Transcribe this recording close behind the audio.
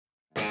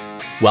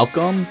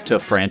Welcome to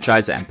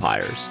Franchise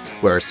Empires,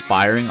 where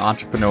aspiring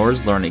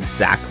entrepreneurs learn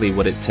exactly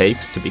what it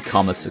takes to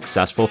become a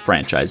successful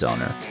franchise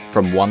owner,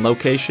 from one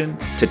location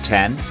to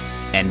 10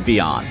 and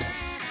beyond.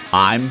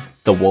 I'm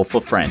the Wolf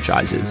of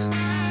Franchises.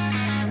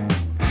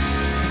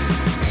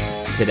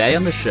 Today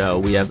on the show,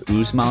 we have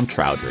Usman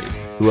Chowdhury,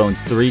 who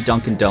owns 3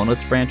 Dunkin'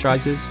 Donuts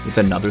franchises with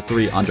another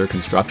 3 under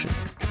construction.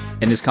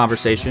 In this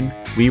conversation,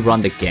 we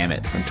run the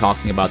gamut from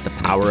talking about the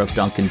power of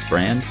Dunkin's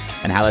brand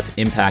and how that's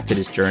impacted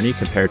his journey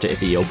compared to if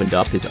he opened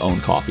up his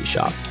own coffee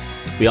shop.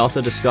 We also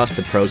discuss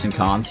the pros and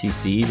cons he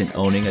sees in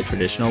owning a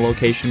traditional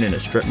location in a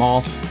strip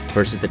mall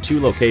versus the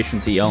 2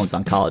 locations he owns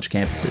on college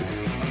campuses.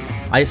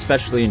 I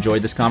especially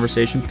enjoyed this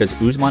conversation because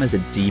Usman is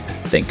a deep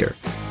thinker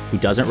who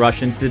doesn't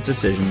rush into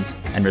decisions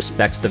and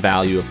respects the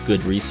value of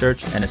good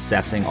research and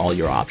assessing all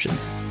your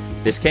options.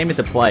 This came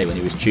into play when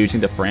he was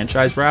choosing the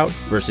franchise route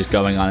versus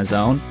going on his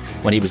own,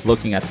 when he was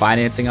looking at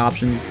financing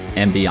options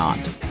and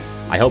beyond.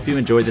 I hope you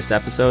enjoyed this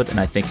episode, and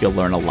I think you'll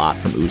learn a lot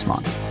from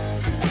Usman.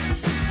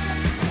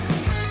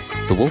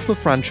 The Wolf of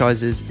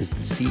Franchises is the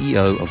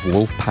CEO of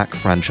Wolfpack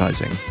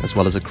Franchising, as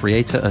well as a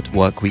creator at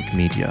Workweek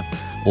Media.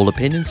 All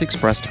opinions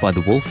expressed by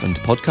the Wolf and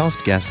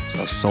podcast guests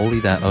are solely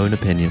their own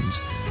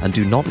opinions and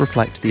do not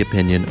reflect the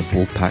opinion of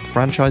Wolfpack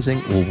Franchising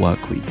or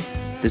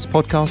Workweek. This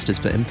podcast is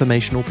for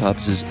informational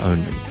purposes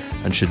only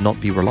and should not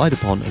be relied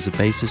upon as a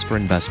basis for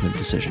investment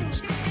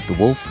decisions. The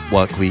Wolf,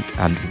 Workweek,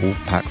 and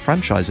Wolfpack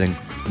Franchising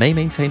may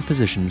maintain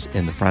positions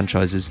in the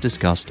franchises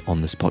discussed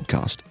on this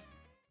podcast.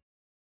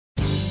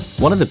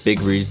 One of the big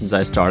reasons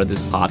I started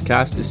this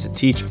podcast is to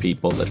teach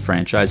people that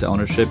franchise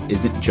ownership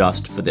isn't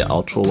just for the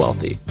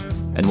ultra-wealthy.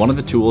 And one of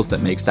the tools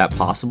that makes that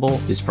possible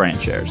is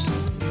FranShares.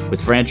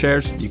 With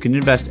FranShares, you can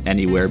invest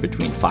anywhere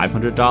between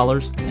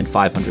 $500 and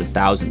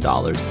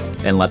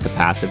 $500,000 and let the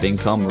passive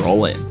income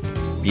roll in.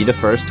 Be the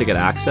first to get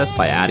access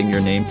by adding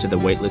your name to the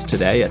waitlist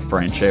today at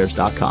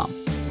franshares.com.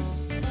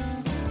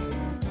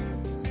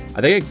 I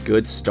think a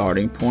good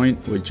starting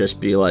point would just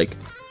be like,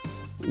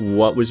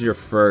 what was your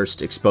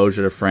first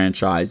exposure to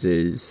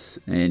franchises?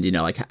 And,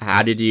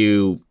 how did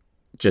you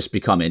just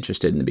become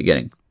interested in the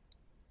beginning?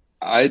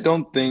 I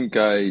don't think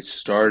I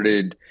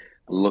started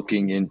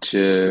looking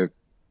into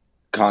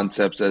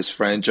concepts as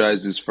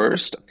franchises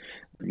first.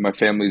 My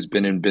family's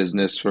been in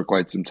business for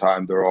quite some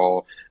time. They're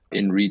all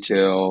in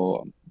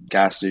retail,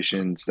 gas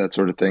stations, that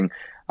sort of thing.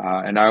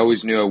 And I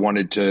always knew I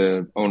wanted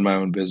to own my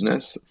own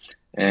business.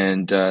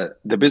 And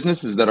the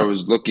businesses that I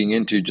was looking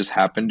into just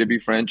happened to be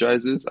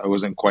franchises. I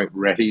wasn't quite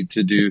ready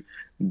to do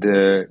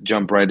the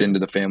jump right into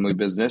the family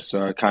business.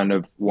 So I kind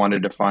of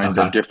wanted to find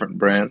a different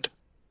brand.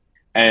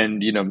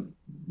 And,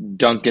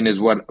 Dunkin' is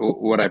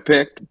what I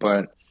picked,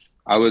 but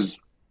I was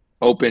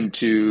open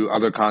to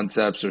other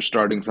concepts or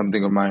starting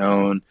something of my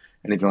own,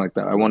 anything like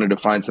that. I wanted to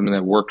find something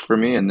that worked for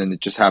me, and then it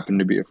just happened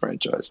to be a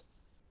franchise.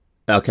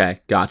 Okay,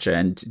 gotcha.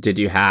 And did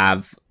you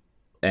have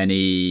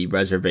any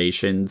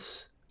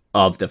reservations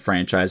of the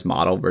franchise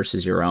model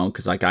versus your own?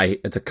 Because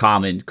it's a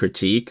common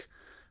critique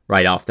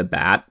right off the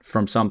bat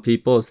from some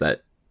people is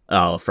that,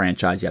 a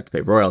franchise, you have to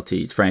pay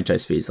royalties,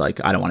 franchise fees. I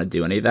don't want to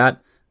do any of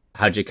that.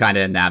 How'd you kind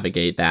of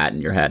navigate that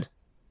in your head?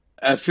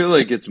 I feel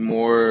like it's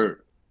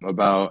more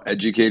about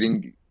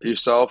educating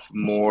yourself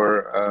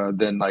more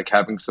than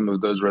having some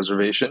of those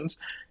reservations.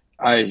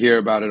 I hear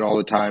about it all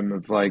the time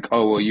of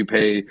you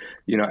pay,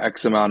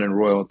 X amount in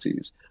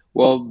royalties.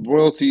 Well,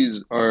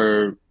 royalties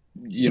are,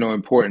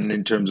 important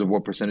in terms of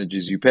what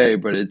percentages you pay,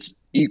 but it's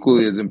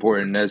equally as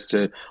important as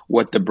to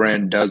what the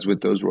brand does with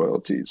those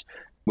royalties.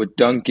 With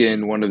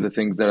Dunkin', one of the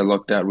things that I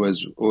looked at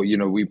was,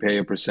 we pay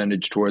a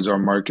percentage towards our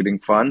marketing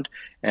fund,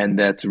 and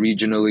that's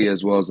regionally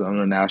as well as on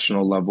a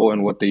national level,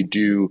 and what they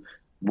do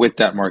with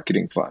that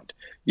marketing fund.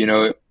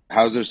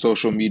 How's their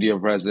social media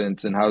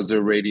presence, and how's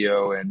their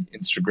radio and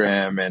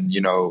Instagram and,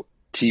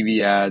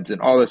 TV ads and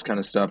all this kind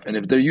of stuff. And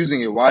if they're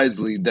using it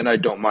wisely, then I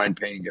don't mind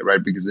paying it,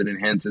 right? Because it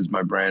enhances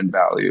my brand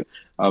value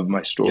of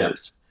my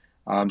stores.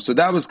 Yeah. So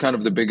that was kind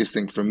of the biggest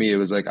thing for me. It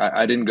was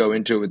I didn't go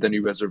into it with any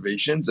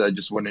reservations. I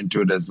just went into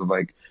it as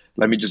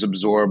let me just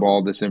absorb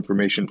all this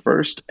information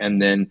first,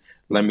 and then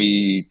let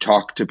me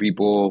talk to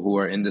people who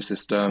are in the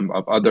system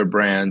of other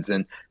brands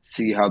and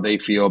see how they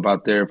feel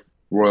about their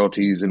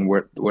royalties and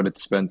what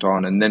it's spent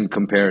on, and then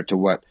compare it to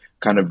what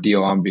kind of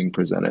deal I'm being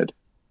presented.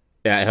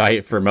 Yeah,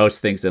 for most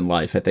things in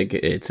life, I think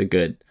it's a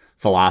good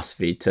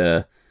philosophy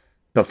to,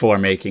 before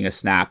making a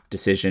snap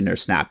decision or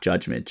snap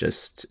judgment,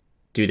 just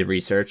do the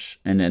research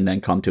and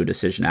then come to a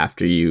decision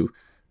after you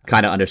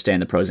kind of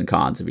understand the pros and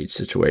cons of each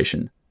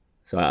situation.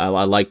 So I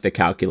like the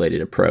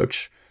calculated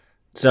approach.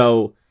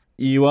 So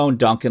you own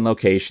Dunkin'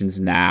 locations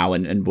now,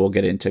 and we'll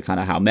get into kind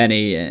of how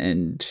many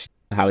and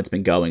how it's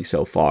been going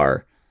so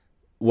far.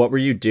 What were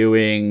you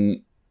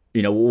doing?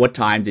 What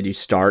time did you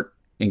start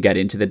and get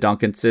into the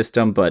Dunkin'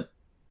 system? But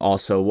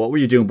also, what were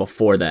you doing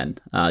before then?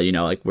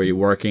 Were you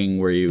working?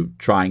 Were you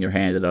trying your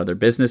hand at other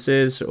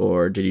businesses,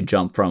 or did you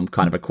jump from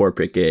kind of a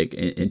corporate gig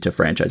into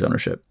franchise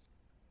ownership?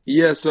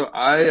 Yeah, so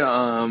I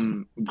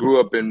grew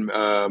up in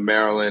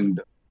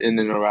Maryland, in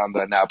and around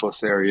the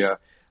Annapolis area.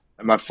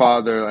 My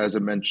father, as I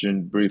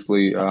mentioned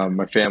briefly,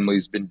 my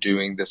family's been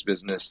doing this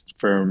business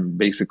from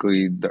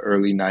basically the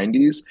early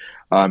 90s,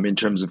 in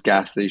terms of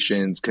gas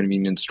stations,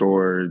 convenience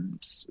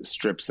stores,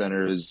 strip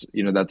centers,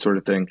 that sort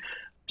of thing.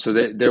 So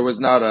there was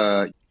not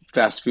a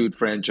fast food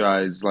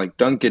franchise like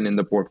Dunkin' in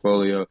the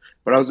portfolio,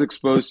 but I was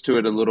exposed to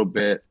it a little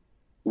bit.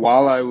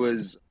 While I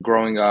was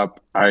growing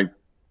up, I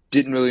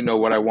didn't really know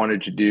what I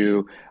wanted to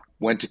do.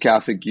 Went to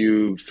Catholic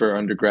U for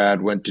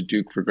undergrad, went to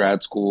Duke for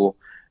grad school,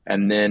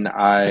 and then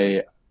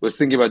I was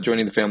thinking about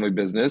joining the family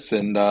business,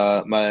 and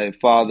my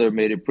father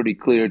made it pretty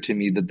clear to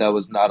me that that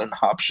was not an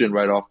option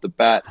right off the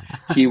bat.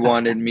 He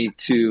wanted me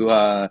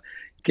to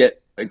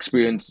get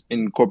experience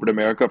in corporate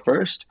America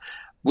first,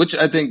 which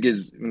I think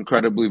is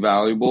incredibly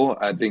valuable.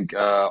 I think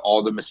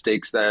all the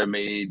mistakes that I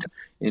made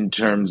in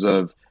terms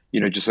of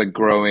just like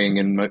growing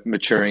and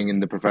maturing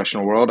in the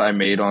professional world, I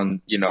made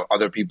on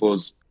other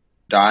people's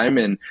dime,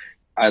 and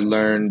I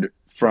learned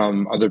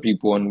from other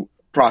people and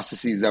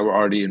processes that were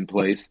already in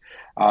place.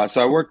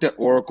 So I worked at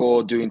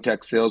Oracle doing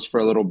tech sales for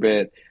a little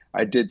bit.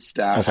 I did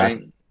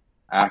staffing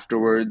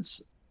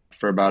afterwards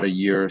for about a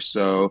year or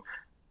so.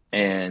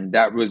 And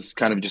that was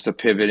kind of just a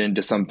pivot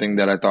into something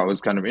that I thought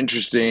was kind of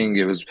interesting.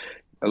 It was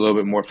a little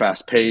bit more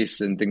fast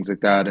paced and things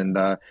like that. And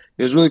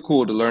it was really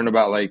cool to learn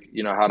about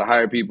how to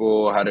hire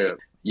people, how to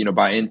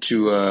buy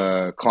into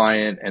a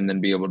client and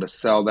then be able to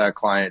sell that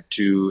client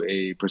to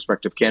a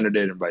prospective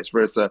candidate and vice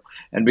versa,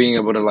 and being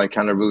able to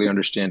kind of really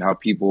understand how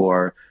people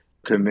are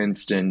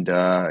convinced and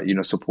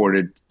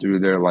supported through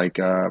their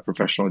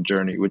professional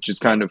journey, which has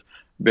kind of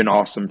been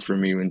awesome for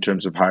me in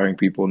terms of hiring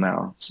people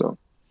now. So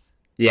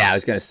yeah, I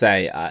was going to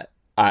say,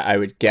 I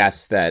would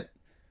guess that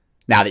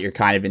now that you're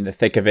kind of in the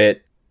thick of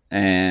it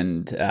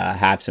and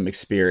have some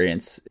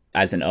experience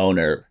as an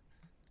owner,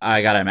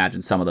 I got to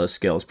imagine some of those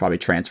skills probably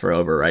transfer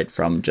over, right,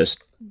 from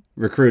just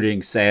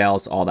recruiting,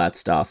 sales, all that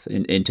stuff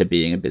into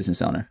being a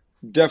business owner.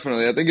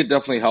 Definitely. I think it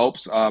definitely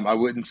helps. I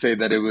wouldn't say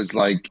that it was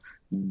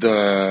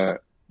the,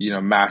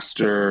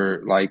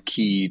 master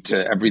key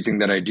to everything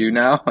that I do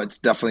now. It's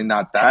definitely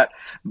not that,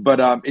 but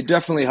it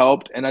definitely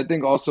helped. And I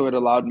think also it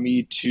allowed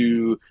me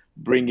to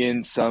bring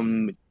in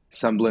some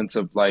semblance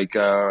of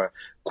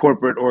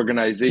corporate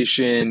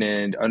organization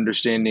and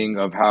understanding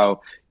of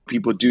how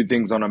people do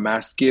things on a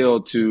mass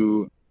scale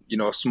to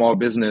a small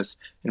business,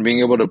 and being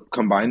able to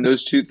combine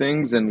those two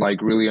things and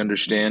really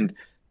understand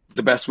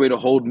the best way to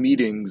hold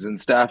meetings and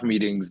staff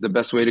meetings, the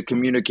best way to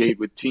communicate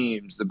with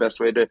teams, the best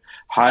way to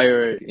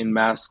hire in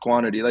mass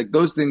quantity.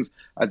 Those things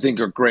I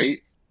think are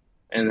great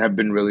and have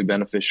been really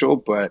beneficial.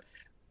 But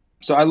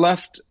so I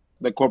left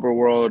the corporate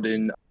world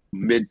in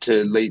mid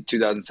to late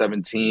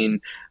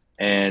 2017,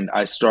 and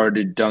I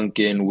started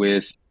Dunkin'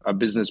 with a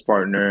business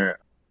partner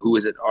who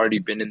had already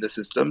been in the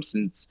system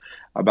since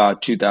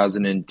about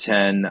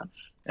 2010.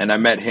 And I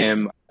met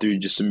him through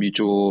just some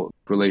mutual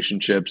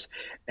relationships,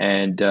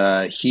 and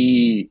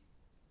he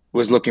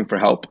was looking for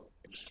help.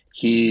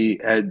 He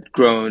had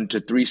grown to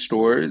 3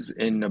 stores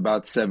in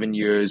about 7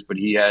 years, but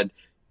he had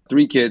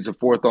 3 kids, a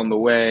 4th on the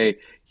way.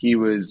 He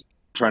was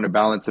trying to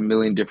balance a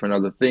million different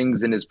other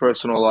things in his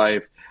personal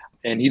life,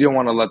 and he didn't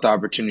want to let the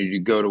opportunity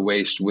go to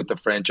waste with the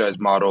franchise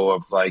model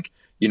of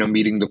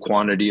meeting the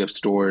quantity of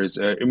stores,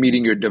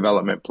 meeting your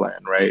development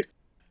plan, right?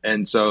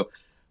 And so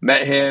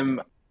met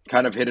him,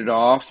 kind of hit it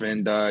off,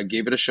 and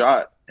gave it a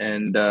shot.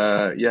 And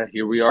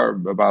here we are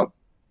about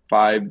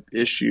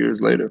 5-ish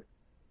years later.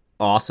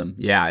 Awesome.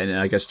 Yeah. And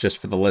I guess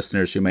just for the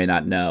listeners who may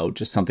not know,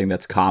 just something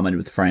that's common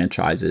with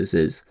franchises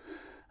is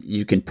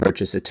you can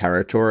purchase a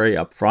territory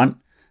up front.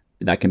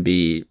 That can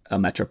be a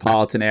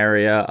metropolitan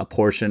area, a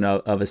portion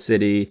of a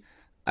city,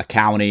 a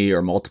county,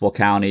 or multiple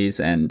counties.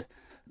 And,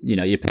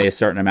 you pay a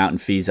certain amount in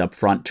fees up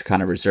front to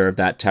kind of reserve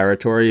that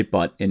territory.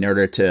 But in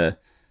order to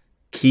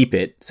keep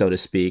it, so to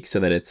speak, so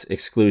that it's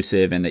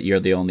exclusive and that you're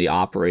the only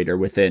operator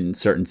within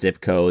certain zip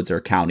codes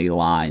or county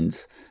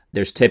lines,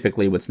 there's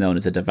typically what's known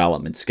as a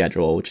development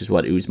schedule, which is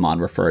what Usman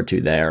referred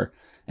to there.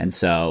 And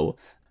so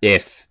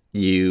if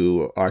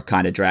you are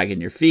kind of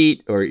dragging your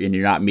feet and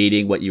you're not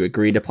meeting what you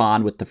agreed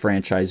upon with the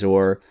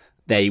franchisor,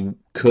 they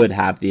could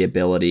have the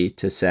ability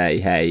to say,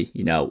 hey,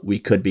 we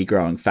could be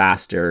growing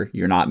faster.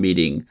 You're not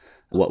meeting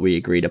what we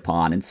agreed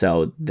upon. And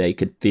so they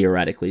could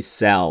theoretically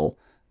sell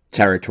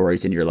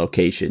territories in your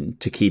location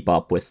to keep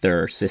up with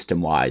their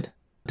system-wide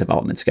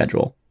development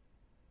schedule.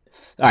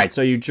 All right,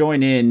 so you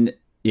join in,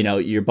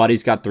 your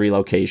buddy's got 3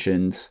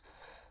 locations.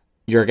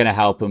 You're going to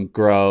help him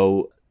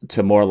grow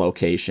to more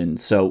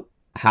locations. So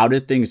how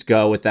did things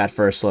go with that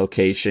first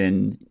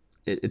location?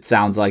 It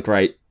sounds like,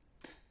 right,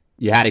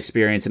 you had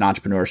experience in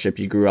entrepreneurship.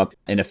 You grew up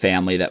in a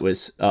family that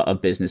was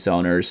of business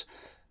owners.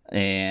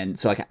 And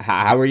so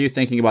how are you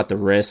thinking about the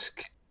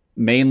risk?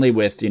 Mainly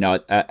with, in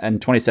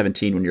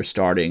 2017 when you're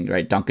starting,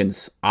 right,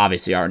 Dunkin's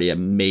obviously already a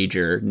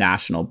major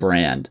national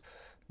brand,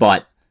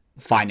 but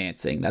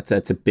financing, that's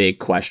a big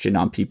question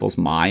on people's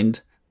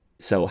mind.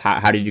 So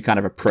how did you kind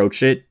of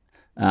approach it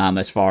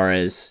as far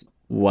as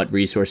what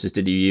resources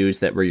did you use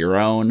that were your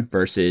own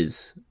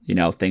versus,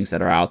 things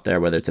that are out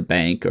there, whether it's a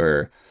bank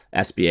or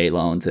SBA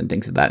loans and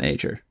things of that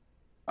nature?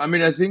 I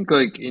mean, I think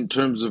like in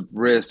terms of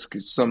risk,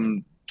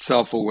 some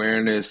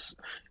self-awareness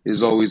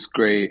is always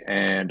great.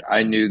 And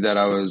I knew that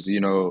I was,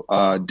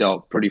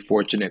 dealt pretty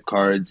fortunate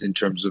cards in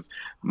terms of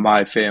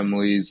my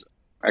family's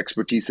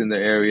expertise in the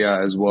area,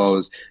 as well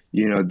as,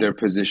 their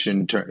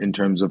position in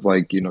terms of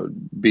like,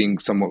 being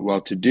somewhat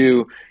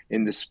well-to-do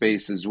in the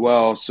space as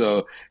well.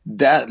 So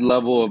that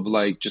level of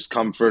like just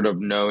comfort of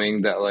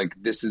knowing that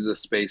like this is a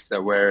space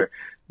that where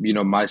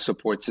my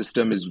support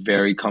system is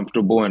very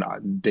comfortable and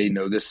they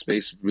know this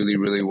space really,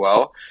 really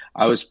well.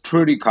 I was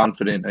pretty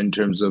confident in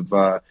terms of,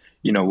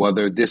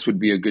 whether this would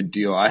be a good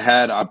deal. I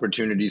had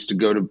opportunities to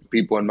go to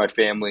people in my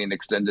family and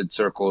extended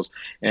circles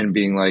and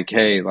being like,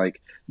 hey,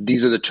 like,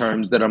 these are the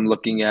terms that I'm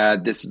looking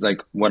at. This is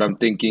like what I'm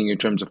thinking in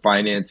terms of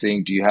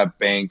financing. Do you have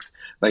banks?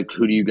 Like,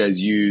 who do you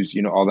guys use?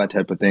 All that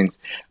type of things.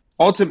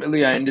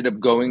 Ultimately, I ended up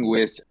going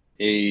with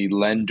a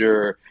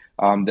lender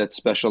that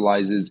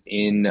specializes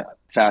in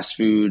fast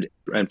food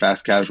and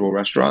fast casual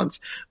restaurants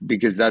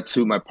because that's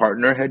who my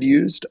partner had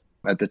used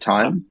at the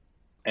time.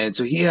 And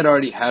so he had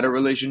already had a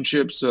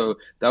relationship. So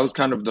that was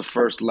kind of the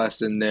first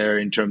lesson there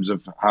in terms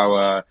of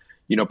how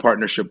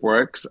partnership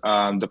works.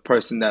 The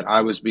person that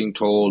I was being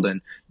told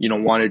and,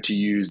 wanted to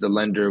use the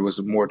lender was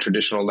a more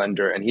traditional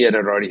lender. And he had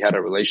already had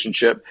a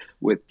relationship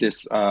with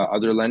this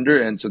other lender.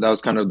 And so that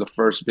was kind of the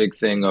first big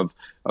thing of,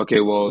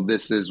 okay, well,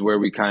 this is where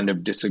we kind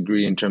of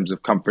disagree in terms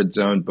of comfort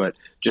zone, but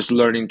just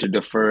learning to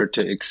defer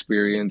to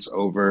experience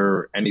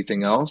over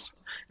anything else.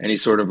 Any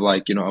sort of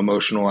like,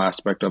 emotional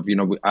aspect of,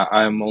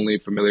 I'm only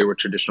familiar with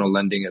traditional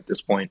lending at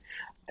this point.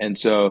 And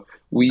so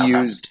we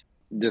used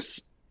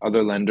this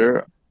other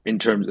lender in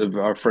terms of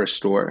our first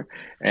store,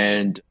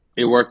 and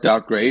it worked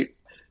out great.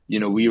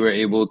 We were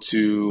able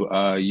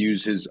to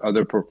use his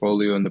other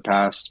portfolio in the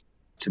past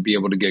to be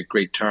able to get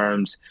great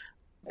terms.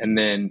 And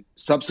then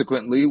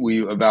subsequently,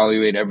 we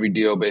evaluate every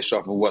deal based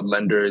off of what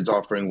lender is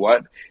offering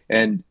what.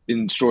 And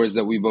in stores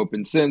that we've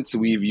opened since,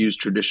 we've used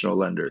traditional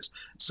lenders.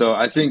 So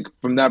I think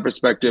from that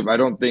perspective, I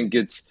don't think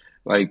it's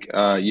like,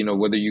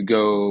 whether you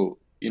go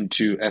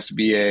into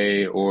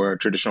SBA or a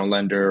traditional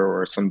lender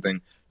or something,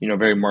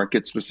 very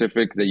market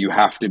specific, that you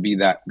have to be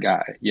that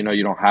guy. You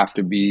don't have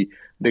to be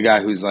the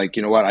guy who's like,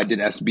 you know what, I did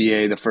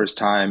SBA the first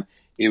time.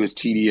 It was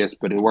tedious,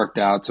 but it worked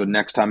out. So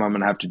next time I'm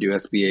going to have to do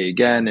SBA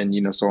again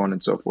and, so on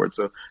and so forth.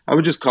 So I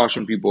would just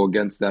caution people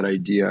against that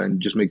idea and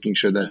just making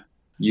sure that,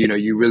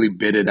 you really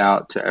bid it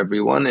out to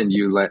everyone and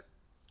you let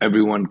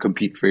everyone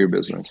compete for your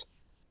business.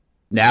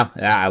 Yeah,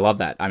 I love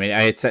that. I mean,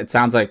 it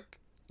sounds like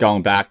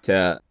going back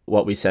to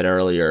what we said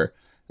earlier,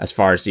 as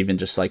far as even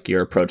just like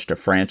your approach to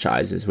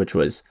franchises, which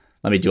was,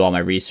 let me do all my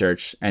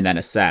research and then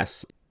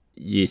assess.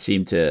 You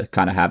seem to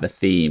kind of have a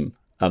theme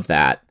of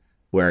that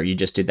where you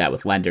just did that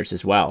with lenders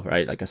as well,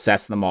 right? Like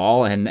assess them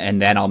all and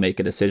then I'll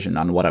make a decision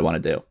on what I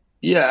want to do.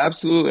 Yeah,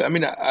 absolutely. I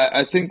mean,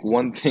 I think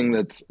one thing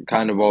that's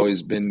kind of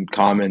always been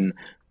common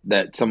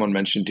that someone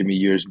mentioned to me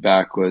years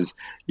back was,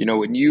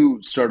 when you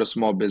start a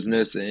small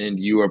business and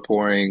you are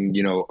pouring,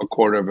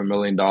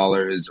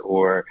 $250,000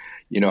 or,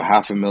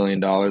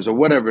 $500,000 or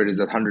whatever it is,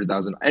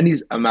 100,000, any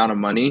amount of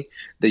money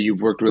that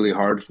you've worked really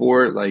hard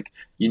for, like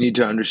you need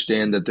to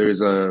understand that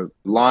there's a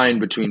line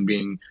between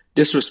being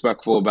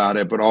disrespectful about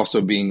it, but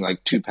also being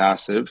like too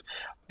passive.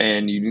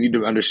 And you need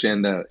to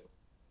understand that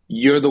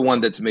you're the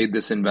one that's made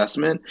this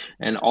investment,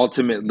 and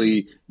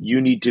ultimately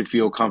you need to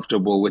feel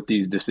comfortable with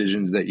these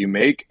decisions that you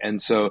make. And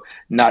so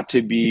not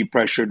to be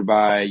pressured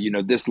by,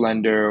 this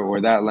lender or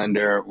that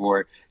lender,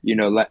 or,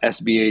 let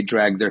SBA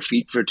drag their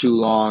feet for too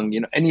long,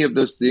 any of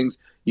those things.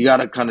 You got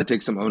to kind of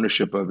take some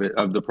ownership of it,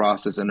 of the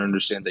process, and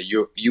understand that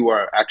you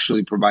are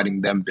actually providing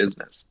them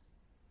business.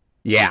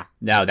 Yeah,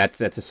 no, that's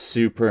a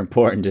super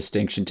important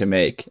distinction to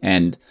make.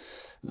 And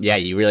yeah,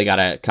 you really got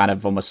to kind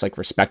of almost like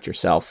respect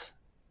yourself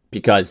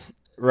because,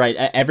 right,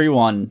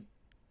 everyone,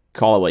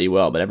 call it what you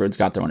will, but everyone's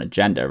got their own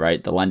agenda,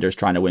 right? The lender's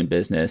trying to win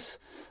business.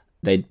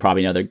 They'd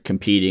probably know they're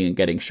competing and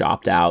getting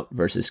shopped out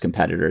versus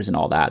competitors and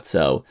all that.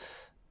 So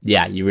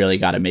yeah, you really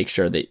got to make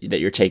sure that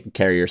you're taking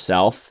care of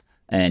yourself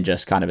and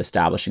just kind of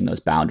establishing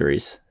those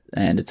boundaries.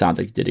 And it sounds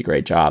like you did a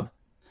great job.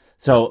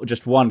 So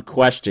just one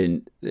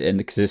question, and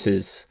because this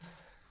is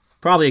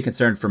probably a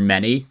concern for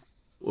many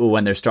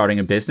when they're starting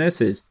a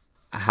business, is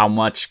how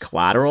much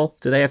collateral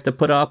do they have to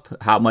put up?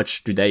 How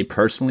much do they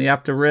personally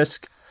have to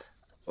risk?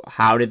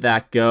 How did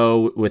that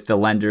go with the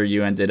lender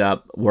you ended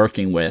up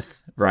working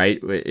with, right?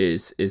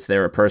 Is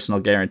there a personal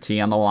guarantee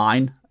on the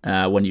line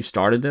when you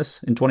started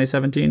this in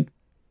 2017?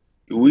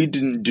 We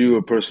didn't do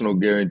a personal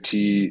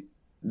guarantee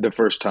the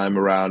first time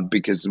around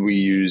because we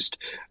used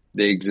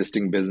the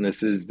existing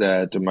businesses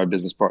that my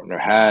business partner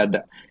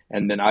had.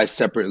 And then I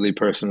separately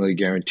personally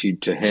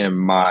guaranteed to him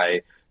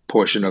my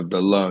portion of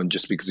the loan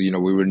just because, we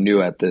were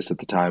new at this at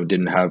the time,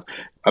 didn't have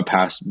a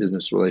past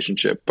business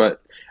relationship.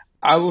 But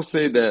I will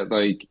say that,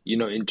 like,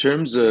 in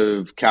terms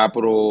of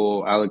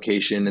capital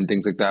allocation and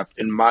things like that,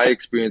 in my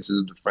experiences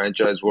of the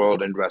franchise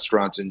world and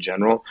restaurants in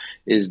general,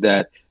 is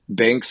that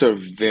banks are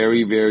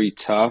very, very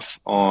tough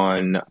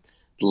on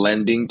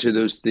lending to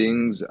those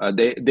things.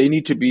 They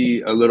need to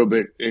be a little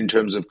bit in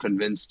terms of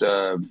convinced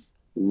of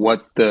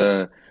what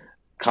the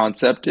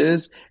concept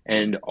is,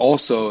 and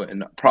also,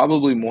 and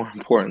probably more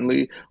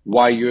importantly,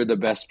 why you're the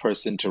best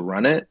person to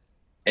run it.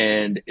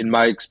 And in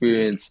my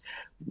experience,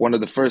 one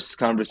of the first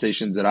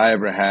conversations that I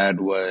ever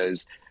had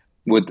was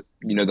with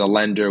the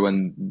lender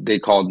when they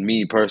called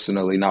me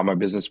personally, not my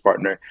business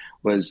partner,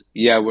 was,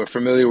 yeah, we're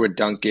familiar with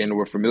Dunkin,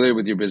 we're familiar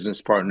with your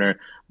business partner,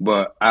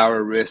 but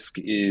our risk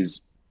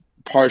is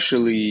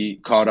partially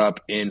caught up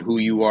in who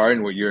you are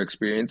and what your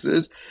experience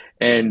is.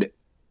 And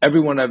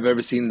everyone I've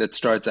ever seen that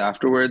starts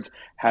afterwards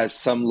has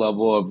some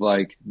level of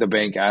like the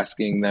bank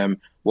asking them,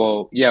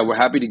 well, yeah, we're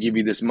happy to give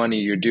you this money.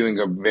 You're doing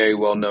a very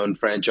well-known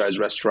franchise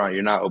restaurant.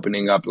 You're not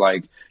opening up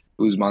like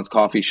Usman's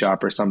coffee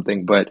shop or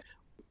something, but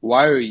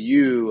why are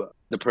you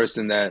the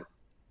person that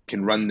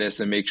can run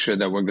this and make sure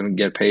that we're going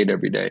to get paid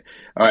every day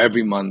or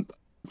every month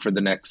for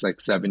the next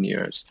like 7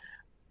 years?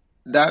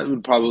 That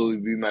would probably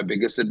be my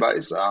biggest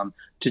advice,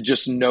 to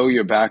just know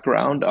your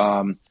background.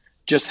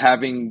 Just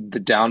having the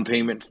down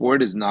payment for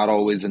it is not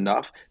always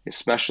enough,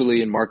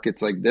 especially in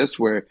markets like this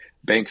where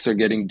banks are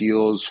getting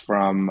deals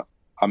from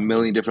a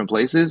million different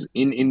places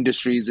in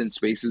industries and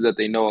spaces that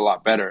they know a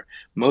lot better,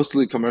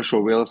 mostly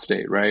commercial real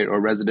estate, right? Or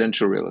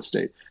residential real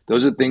estate.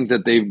 Those are things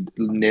that they've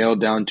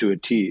nailed down to a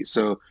T.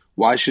 So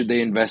why should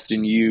they invest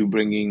in you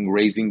bringing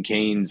Raising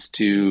Cane's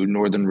to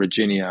Northern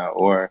Virginia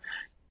or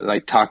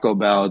like Taco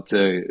Bell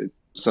to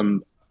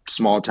some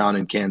small town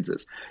in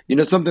Kansas?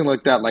 Something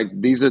like that. Like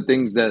these are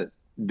things that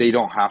they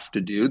don't have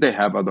to do. They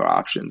have other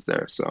options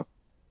there. So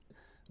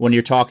when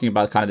you're talking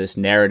about kind of this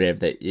narrative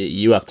that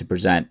you have to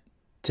present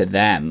to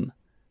them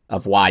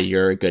of why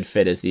you're a good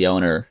fit as the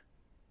owner,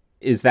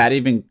 is that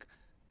even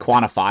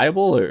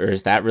quantifiable, or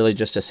is that really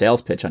just a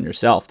sales pitch on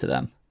yourself to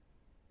them?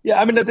 Yeah,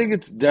 I mean, I think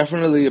it's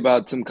definitely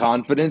about some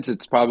confidence.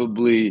 It's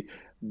probably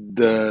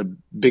the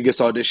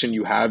biggest audition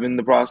you have in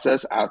the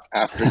process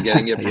after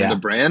getting it from Yeah. the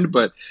brand.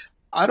 But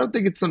I don't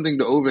think it's something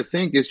to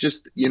overthink. It's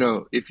just,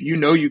 if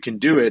you can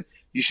do it,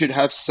 you should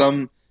have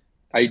some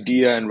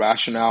idea and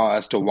rationale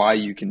as to why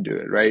you can do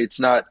it, right? It's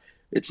not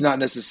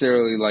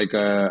necessarily like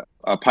a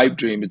pipe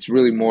dream. It's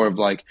really more of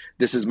like,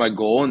 this is my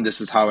goal and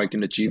this is how I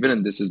can achieve it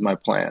and this is my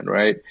plan,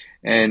 right?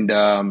 And,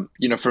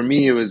 for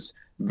me, it was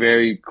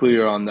very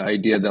clear on the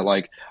idea that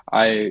like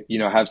I,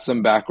 have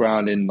some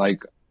background in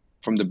like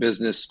from the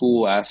business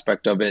school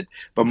aspect of it.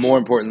 But more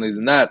importantly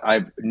than that,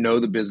 I know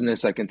the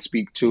business. I can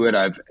speak to it.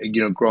 I've,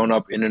 grown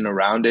up in and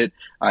around it.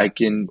 I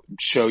can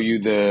show you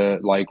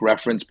the like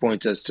reference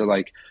points as to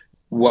like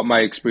what my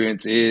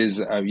experience is.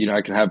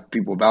 I can have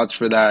people vouch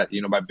for that.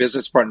 My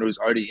business partner who's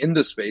already in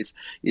the space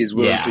is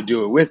willing to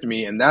do it with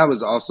me. And that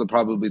was also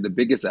probably the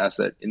biggest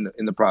asset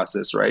in the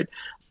process, right?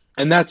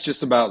 And that's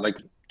just about like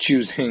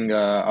choosing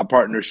a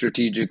partner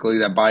strategically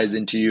that buys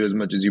into you as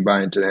much as you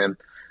buy into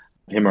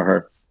him or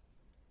her.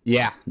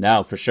 Yeah,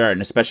 no, for sure.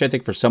 And especially I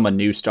think for someone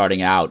new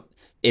starting out,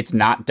 it's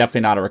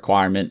definitely not a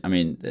requirement. I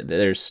mean,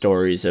 there's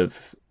stories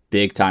of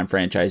big time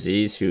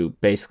franchisees who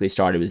basically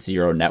started with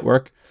zero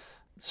network.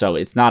 So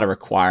it's not a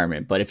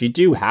requirement. But if you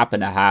do happen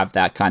to have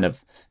that kind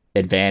of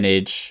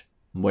advantage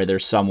where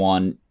there's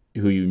someone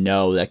who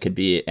that could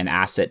be an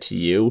asset to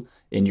you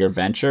in your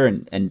venture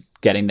and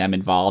getting them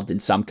involved in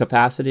some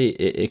capacity,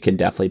 it can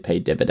definitely pay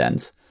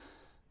dividends.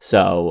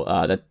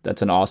 So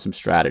that's an awesome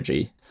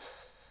strategy.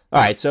 All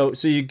right, so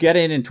you get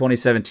in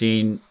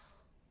 2017.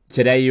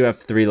 Today you have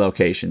 3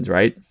 locations,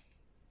 right?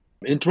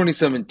 In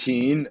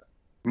 2017,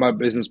 my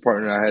business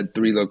partner and I had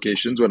 3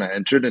 locations when I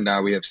entered, and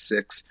now we have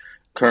 6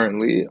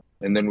 currently.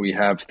 And then we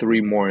have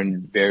 3 more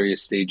in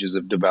various stages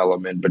of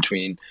development,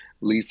 between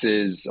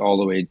leases all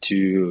the way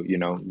to,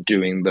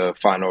 doing the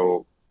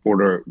final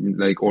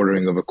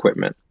ordering of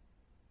equipment.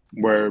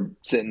 We're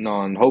sitting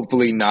on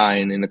hopefully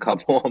 9 in a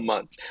couple of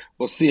months.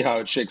 We'll see how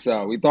it shakes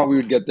out. We thought we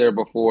would get there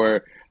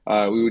before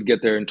we would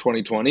get there in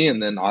 2020.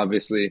 And then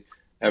obviously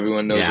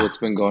everyone knows what's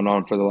been going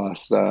on for the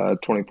last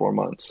 24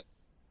 months.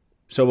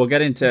 So we'll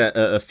get into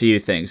a few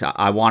things.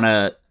 I want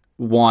to,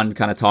 one,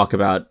 kind of talk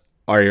about,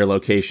 are your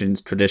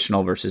locations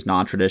traditional versus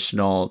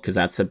non-traditional? Because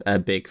that's a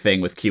big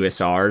thing with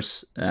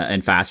QSRs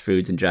and fast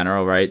foods in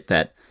general, right?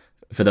 That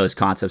for those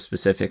concepts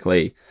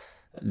specifically,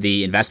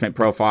 the investment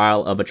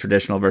profile of a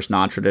traditional versus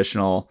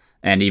non-traditional,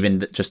 and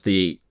even just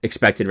the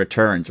expected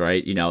returns,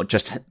 right?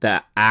 Just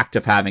the act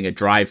of having a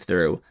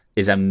drive-through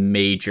is a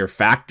major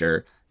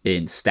factor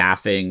in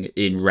staffing,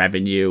 in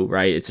revenue,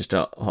 right? It's just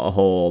a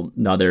whole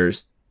nother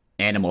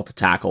animal to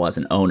tackle as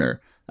an owner,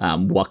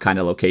 what kind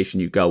of location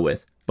you go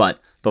with. But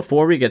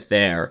before we get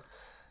there,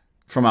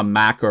 from a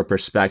macro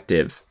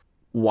perspective,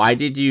 why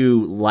did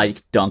you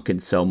like Dunkin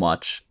so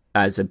much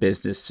as a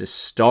business to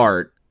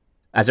start,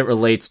 as it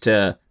relates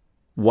to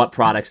what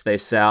products they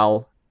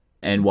sell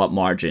and what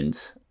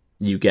margins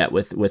you get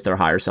with their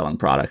higher selling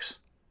products?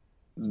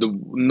 The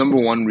number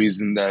one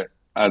reason that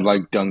I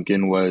liked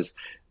Dunkin was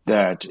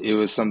that it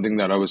was something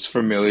that I was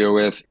familiar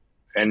with,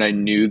 and I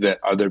knew that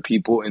other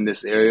people in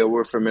this area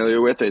were familiar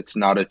with. It's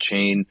not a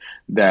chain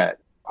that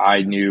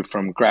I knew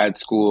from grad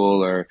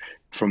school or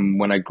from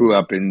when I grew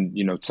up in,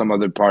 some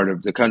other part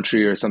of the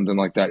country or something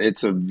like that.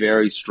 It's a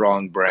very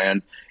strong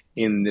brand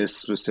in this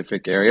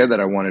specific area that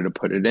I wanted to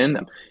put it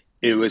in.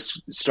 it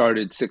was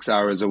started 6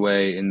 hours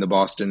away in the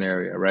Boston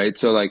area, right?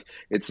 So like,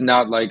 it's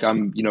not like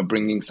I'm,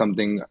 bringing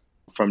something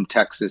from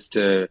Texas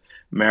to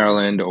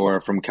Maryland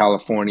or from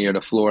California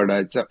to Florida.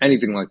 It's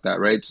anything like that,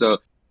 right? So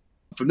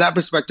from that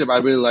perspective, I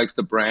really liked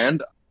the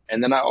brand.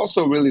 And then I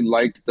also really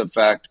liked the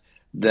fact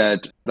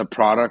that the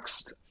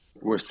products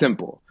were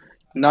simple.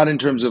 Not in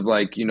terms of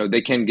like,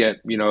 they can get,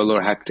 a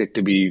little hectic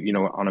to be,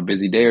 on a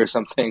busy day or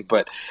something,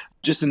 but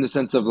just in the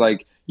sense of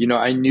like,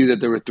 I knew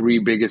that there were three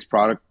biggest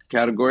product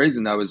categories,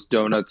 and that was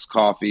donuts,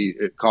 coffee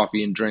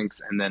and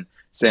drinks, and then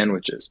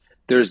sandwiches.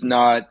 There's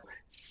not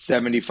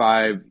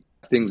 75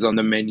 things on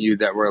the menu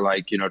that we're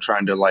like,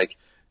 trying to like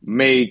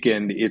make,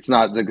 and it's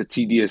not like a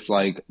tedious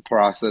like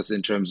process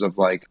in terms of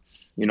like,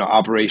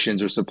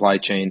 operations or supply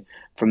chain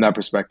from that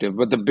perspective.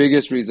 But the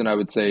biggest reason I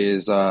would say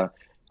is,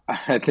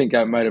 I think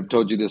I might have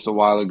told you this a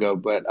while ago,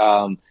 but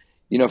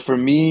for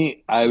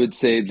me, I would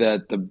say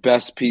that the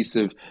best piece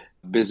of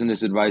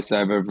business advice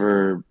I've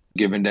ever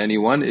given to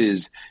anyone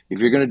is, if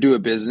you're going to do a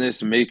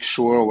business, make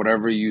sure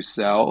whatever you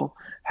sell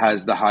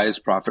has the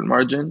highest profit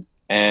margin.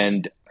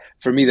 And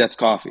for me, that's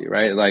coffee,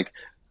 right? Like,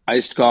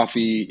 iced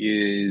coffee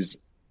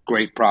is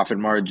great profit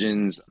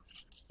margins.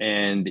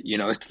 And,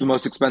 it's the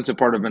most expensive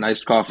part of an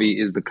iced coffee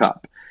is the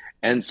cup.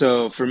 And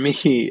so for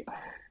me,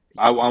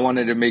 I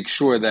wanted to make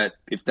sure that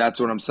if that's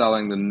what I'm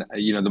selling, then,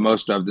 the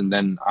most of,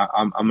 then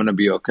I'm going to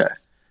be okay.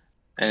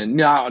 And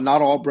not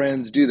all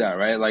brands do that,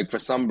 right? Like, for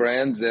some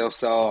brands, they'll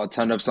sell a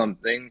ton of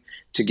something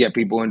to get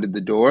people into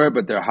the door,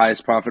 but their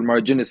highest profit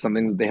margin is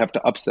something that they have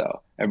to upsell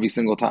every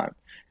single time.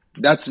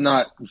 That's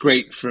not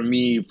great for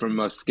me from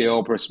a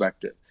scale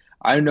perspective.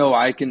 I know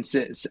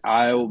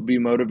I'll be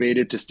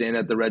motivated to stand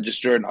at the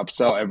register and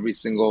upsell every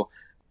single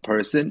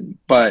person,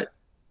 but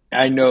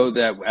I know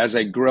that as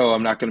I grow,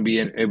 I'm not going to be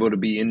able to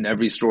be in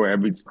every store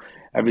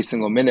every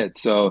single minute.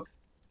 So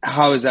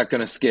how is that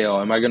going to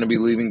scale? Am I going to be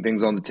leaving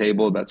things on the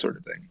table? That sort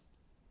of thing.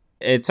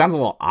 It sounds a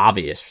little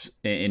obvious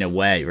in a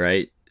way,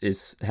 right?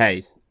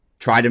 Hey,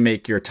 try to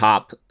make your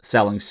top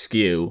selling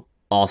SKU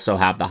also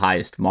have the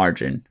highest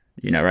margin,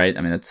 right?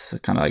 I mean, that's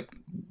kind of like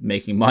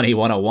making money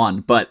 101.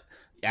 But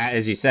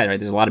as you said, right,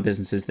 there's a lot of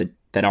businesses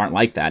that aren't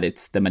like that.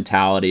 It's the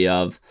mentality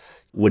of,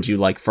 would you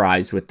like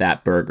fries with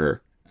that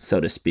burger,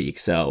 so to speak?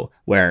 So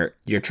where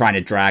you're trying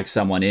to drag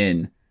someone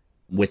in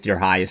with your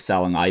highest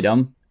selling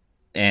item,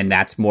 and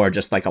that's more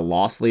just like a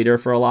loss leader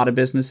for a lot of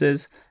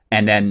businesses.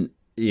 And then,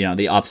 the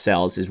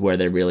upsells is where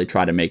they really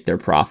try to make their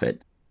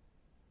profit.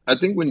 I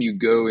think when you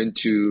go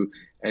into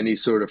any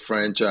sort of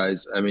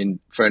franchise, I mean,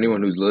 for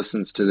anyone who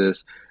listens to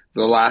this,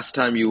 the last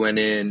time you went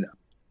in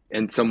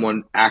and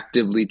someone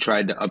actively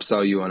tried to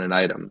upsell you on an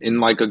item in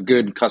like a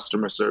good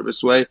customer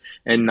service way,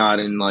 and not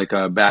in like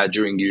a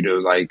badgering you to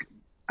like,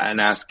 and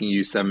asking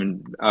you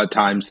 7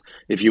 times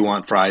if you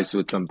want fries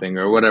with something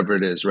or whatever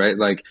it is, right?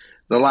 Like,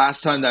 the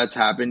last time that's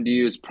happened to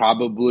you is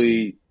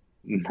probably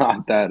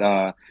not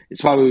that,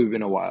 it's probably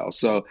been a while.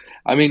 So,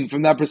 I mean,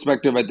 from that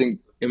perspective, I think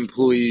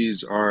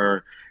employees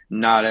are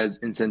not as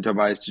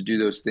incentivized to do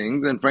those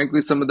things. And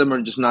frankly, some of them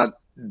are just not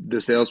the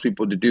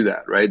salespeople to do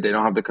that, right? They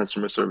don't have the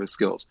customer service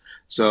skills.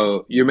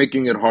 So you're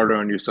making it harder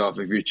on yourself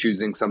if you're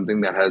choosing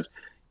something that has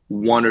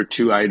 1 or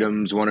 2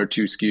 items, 1 or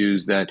 2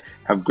 SKUs that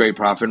have great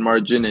profit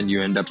margin, and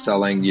you end up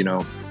selling,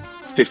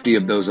 50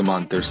 of those a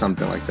month or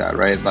something like that,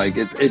 right? Like,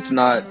 it's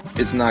not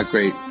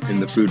great in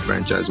the food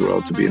franchise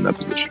world to be in that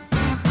position.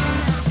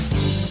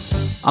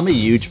 I'm a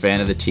huge fan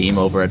of the team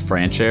over at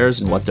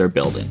FranShares and what they're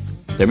building.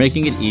 They're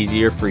making it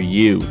easier for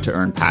you to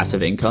earn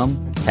passive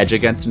income, hedge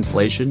against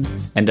inflation,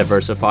 and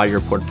diversify your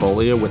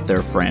portfolio with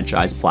their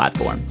franchise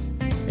platform.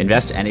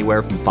 Invest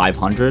anywhere from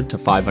 $500 to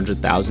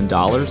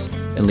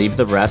 $500,000 and leave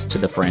the rest to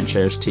the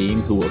FranShares team,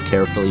 who will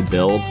carefully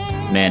build,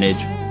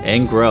 manage,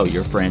 and grow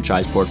your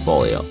franchise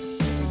portfolio.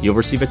 You'll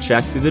receive a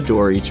check through the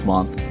door each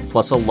month,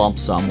 plus a lump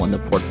sum when the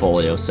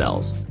portfolio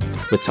sells.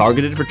 With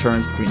targeted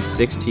returns between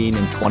 16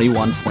 and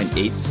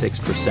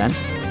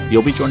 21.86%,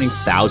 you'll be joining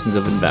thousands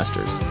of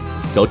investors.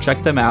 Go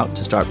check them out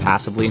to start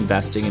passively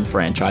investing in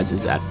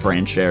franchises at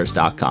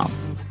franshares.com.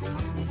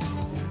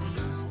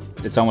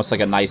 It's almost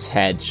like a nice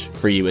hedge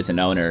for you as an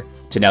owner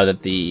to know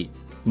that the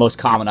most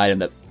common item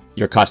that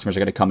your customers are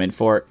going to come in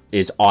for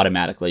is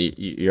automatically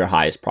your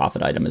highest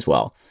profit item as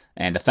well.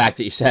 And the fact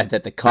that you said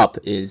that the cup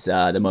is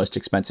the most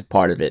expensive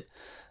part of it,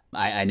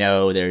 I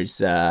know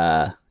there's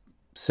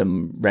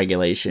some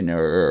regulation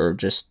or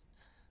just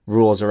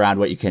rules around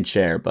what you can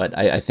share, but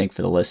I think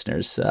for the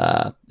listeners,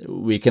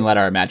 we can let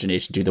our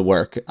imagination do the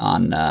work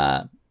on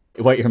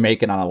what you're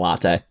making on a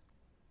latte.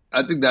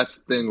 I think that's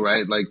the thing,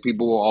 right? Like,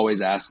 people will always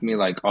ask me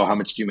like, oh, how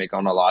much do you make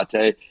on a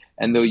latte?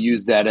 And they'll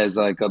use that as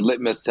like a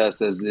litmus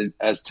test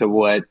as to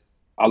what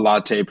a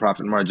latte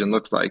profit margin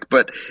looks like.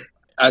 But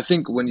I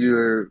think when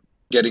you're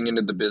getting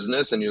into the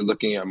business and you're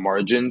looking at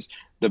margins,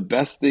 the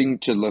best thing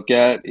to look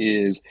at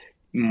is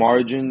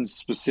margins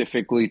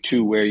specifically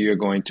to where you're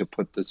going to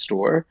put the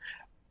store.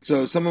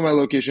 So some of my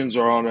locations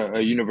are on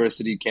a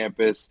university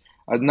campus.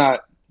 I'm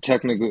not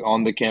technically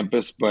on the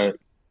campus, but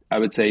I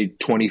would say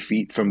 20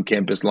 feet from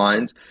campus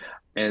lines.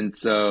 And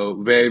so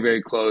very,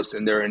 very close,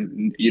 and they're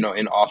in,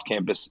 in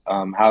off-campus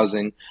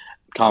housing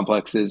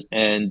complexes.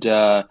 And,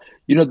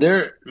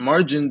 their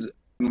margins,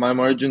 my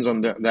margins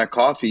on that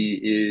coffee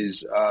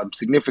is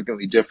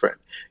significantly different.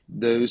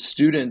 Those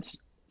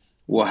students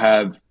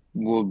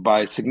will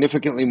buy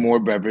significantly more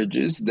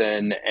beverages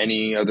than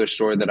any other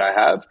store that I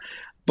have,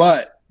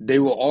 but they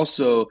will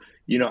also,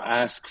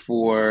 ask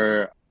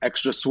for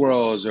extra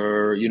swirls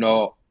or,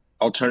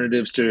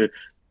 alternatives to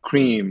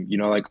cream,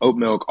 like oat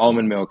milk,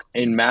 almond milk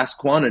in mass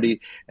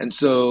quantity. And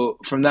so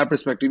from that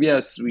perspective,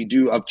 yes, we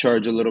do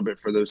upcharge a little bit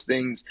for those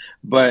things,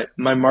 but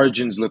my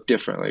margins look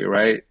differently,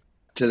 right?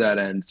 To that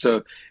end.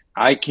 So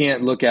I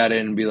can't look at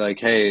it and be like,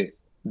 hey,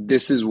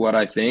 this is what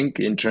I think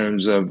in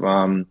terms of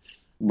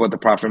what the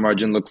profit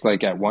margin looks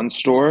like at one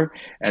store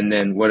and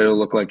then what it'll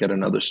look like at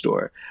another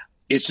store.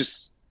 It's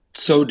just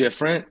so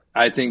different.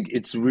 I think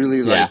it's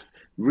really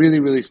really,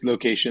 really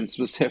location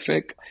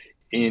specific.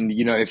 And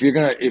if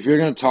you're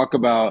gonna talk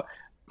about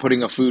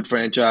putting a food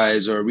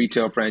franchise or a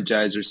retail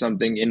franchise or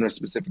something in a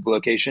specific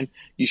location,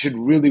 you should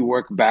really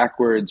work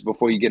backwards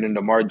before you get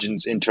into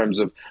margins in terms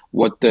of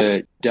what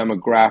the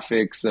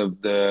demographics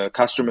of the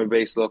customer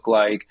base look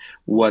like,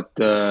 what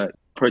the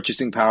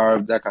purchasing power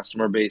of that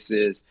customer base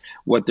is,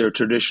 what their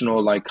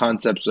traditional like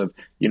concepts of,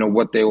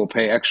 what they will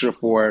pay extra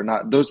for.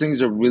 Not those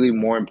things are really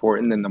more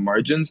important than the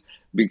margins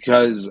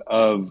because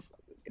of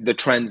the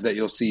trends that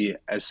you'll see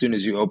as soon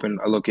as you open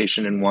a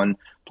location in one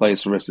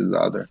place versus the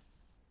other.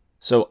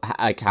 So,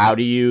 like, how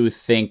do you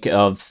think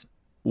of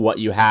what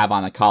you have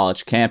on a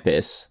college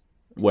campus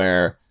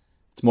where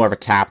it's more of a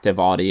captive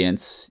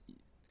audience?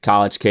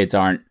 College kids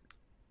aren't,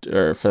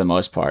 or for the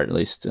most part, at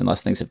least,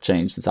 unless things have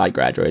changed since I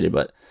graduated,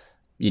 but,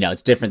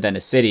 it's different than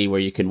a city where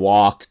you can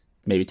walk,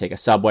 maybe take a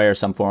subway or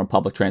some form of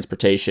public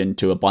transportation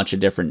to a bunch of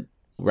different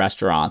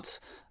restaurants.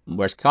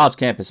 Whereas college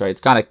campus, right,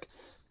 it's kind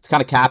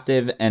of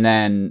captive, and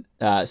then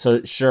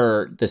so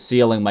sure the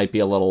ceiling might be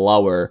a little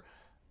lower,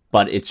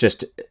 but it's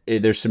just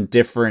there's some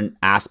different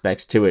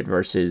aspects to it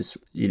versus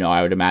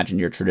I would imagine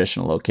your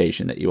traditional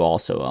location that you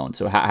also own.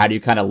 So how do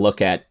you kind of look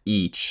at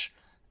each,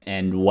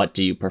 and what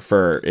do you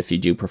prefer if you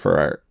do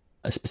prefer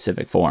a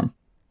specific form?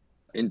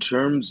 In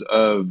terms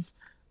of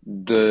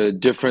the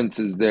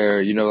differences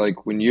there,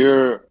 like when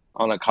you're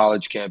on a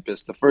college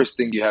campus, the first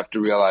thing you have to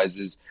realize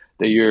is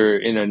that you're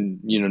in a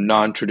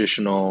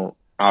non-traditional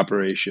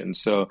operation.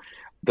 So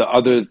the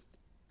other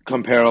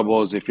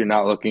comparables, if you're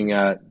not looking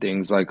at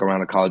things like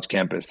around a college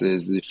campus,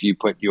 is if you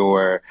put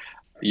your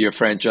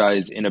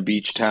franchise in a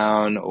beach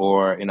town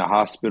or in a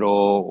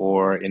hospital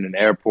or in an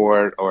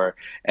airport or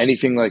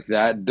anything like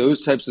that,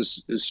 those types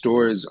of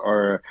stores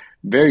are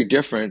very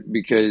different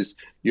because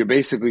you're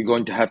basically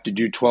going to have to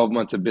do 12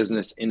 months of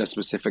business in a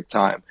specific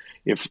time.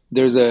 If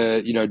there's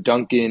a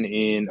Dunkin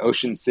in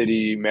Ocean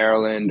City,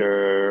 Maryland,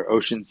 or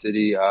Ocean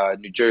City,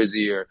 New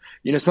Jersey, or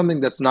something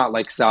that's not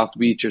like South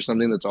Beach or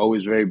something that's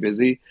always very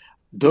busy,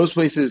 those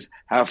places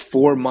have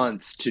 4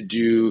 months to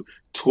do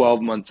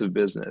 12 months of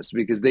business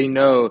because they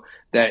know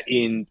that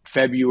in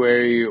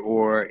February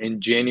or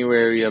in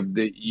January of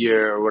the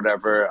year or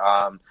whatever,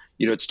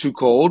 it's too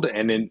cold,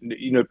 and then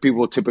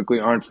people typically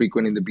aren't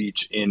frequenting the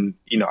beach in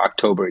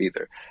October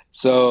either.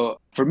 So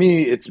for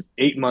me, it's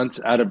 8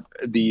 months out of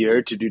the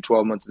year to do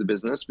 12 months of the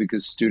business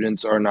because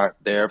students are not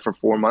there for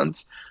 4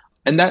 months,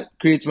 and that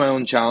creates my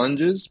own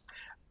challenges.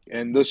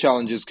 And those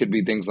challenges could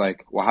be things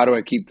like, well, how do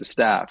I keep the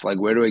staff? Like,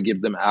 where do I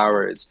give them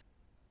hours?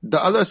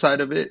 The other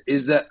side of it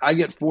is that I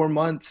get 4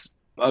 months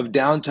of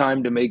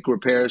downtime to make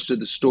repairs to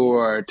the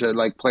store, to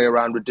like play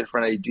around with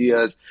different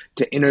ideas,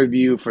 to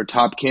interview for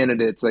top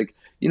candidates. Like,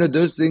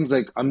 those things,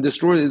 like the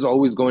store is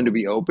always going to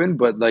be open,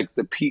 but like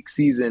the peak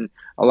season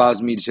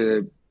allows me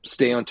to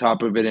stay on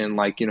top of it and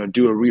like,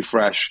 do a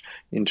refresh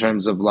in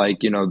terms of like,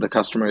 the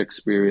customer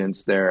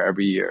experience there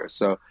every year.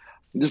 So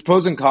there's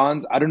pros and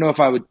cons. I don't know if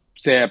I would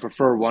say I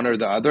prefer one or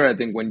the other. I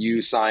think when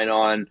you sign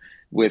on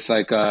with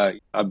like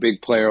a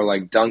big player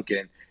like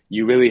Dunkin,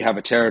 you really have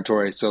a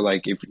territory. So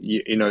like if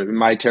in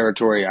my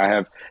territory, I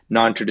have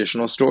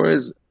non-traditional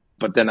stores,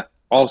 but then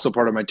also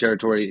part of my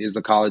territory is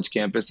the college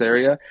campus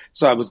area.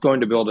 So I was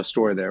going to build a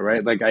store there,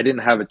 right? Like I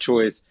didn't have a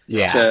choice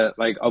to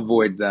like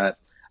avoid that.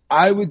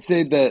 I would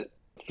say that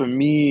for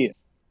me,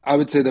 I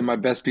would say that my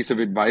best piece of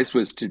advice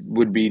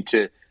would be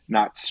to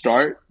not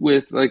start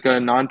with like a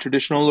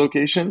non-traditional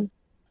location,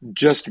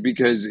 just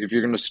because if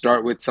you're going to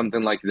start with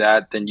something like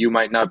that, then you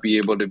might not be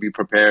able to be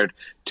prepared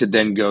to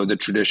then go the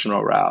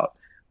traditional route.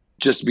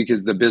 Just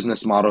because the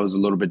business model is a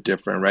little bit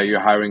different, right? Your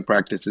hiring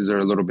practices are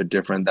a little bit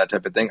different, that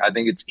type of thing. I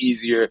think it's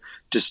easier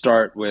to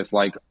start with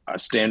like a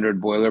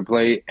standard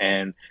boilerplate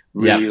and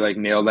really like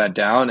nail that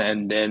down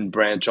and then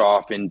branch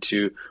off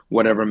into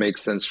whatever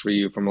makes sense for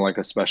you from like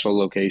a special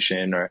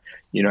location or,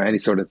 any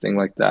sort of thing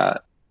like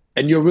that.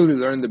 And you'll really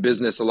learn the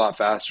business a lot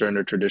faster in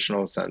a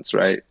traditional sense,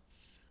 right?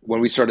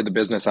 When we started the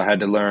business, I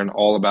had to learn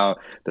all about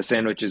the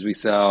sandwiches we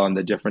sell and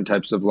the different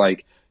types of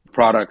like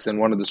products. And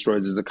one of the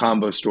stores is a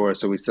combo store.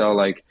 So we sell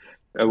like,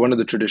 one of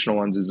the traditional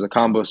ones is a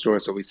combo store.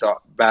 So we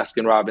sell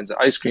Baskin Robbins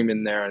ice cream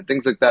in there and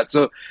things like that.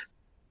 So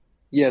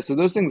yeah, so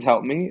those things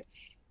help me.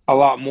 a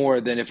lot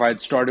more than if I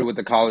had started with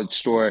a college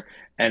store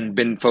and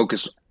been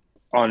focused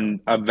on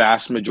a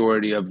vast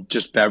majority of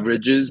just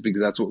beverages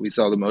because that's what we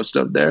sell the most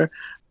of there.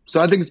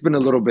 So I think it's been a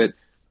little bit,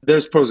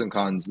 there's pros and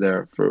cons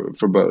there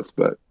for both,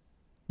 but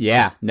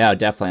Yeah, no,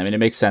 definitely. I mean, it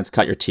makes sense.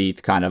 Cut your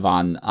teeth kind of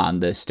on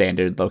the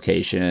standard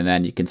location, and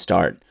then you can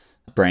start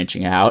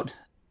branching out.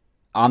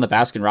 On the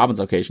Baskin Robbins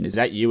location, is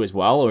that you as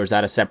well, or is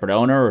that a separate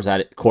owner, or is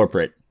that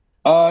corporate?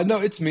 no,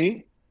 it's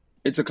me.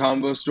 It's a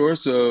combo store.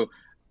 So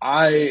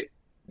I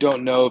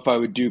don't know if I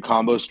would do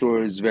combo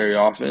stores very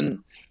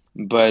often,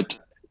 but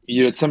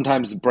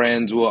sometimes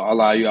brands will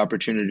allow you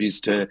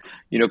opportunities to,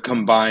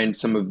 combine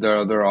some of their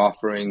other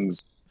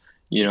offerings.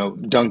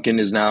 Dunkin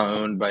is now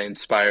owned by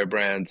Inspire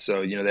Brands,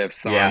 so they have Yeah.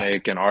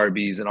 Sonic and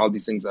Arby's and all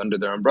these things under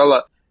their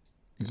umbrella.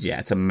 Yeah,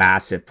 it's a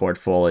massive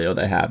portfolio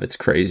they have. It's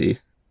crazy.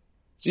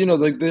 So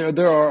like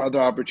there are other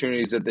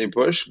opportunities that they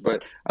push,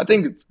 but I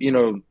think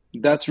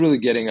that's really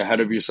getting ahead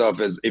of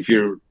yourself as if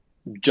you're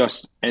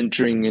just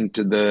entering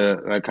into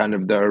the kind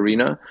of the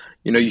arena.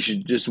 You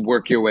should just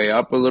work your way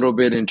up a little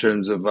bit in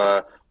terms of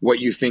what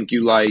you think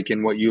you like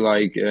and what you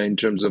like in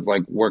terms of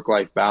like work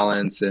life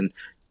balance and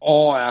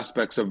all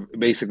aspects of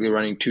basically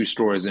running two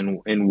stores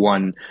in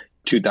one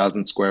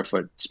 2,000 square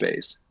foot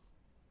space.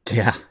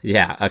 Yeah,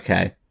 yeah,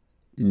 okay.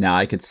 No,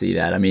 I could see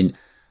that. I mean,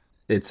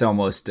 it's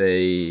almost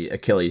a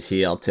Achilles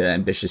heel to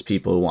ambitious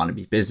people who want to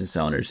be business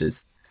owners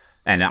is,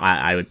 and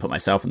I would put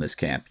myself in this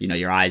camp.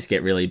 Your eyes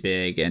get really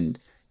big and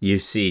you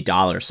see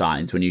dollar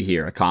signs when you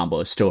hear a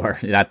combo store.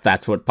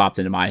 That's what popped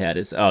into my head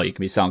is, oh, you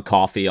can be selling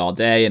coffee all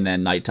day and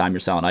then nighttime you're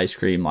selling ice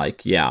cream.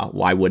 Like, yeah,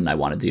 why wouldn't I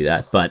want to do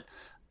that? But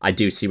I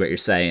do see what you're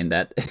saying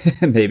that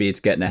maybe it's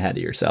getting ahead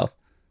of yourself.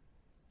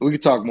 We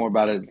could talk more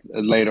about it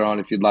later on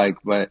if you'd like,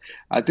 but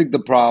I think the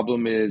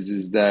problem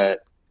is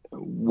that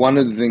one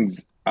of the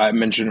things I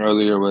mentioned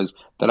earlier was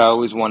that I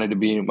always wanted to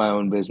be my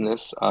own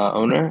business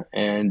owner,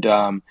 and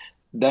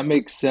that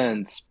makes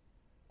sense.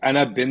 And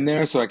I've been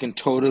there, so I can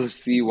totally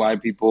see why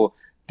people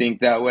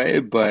think that way.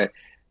 But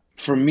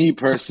for me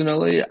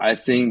personally, I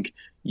think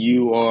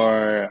you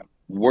are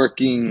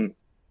working,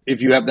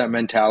 if you have that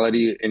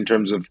mentality in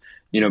terms of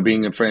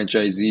being a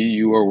franchisee,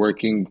 you are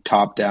working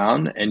top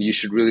down, and you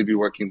should really be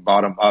working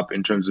bottom up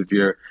in terms of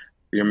your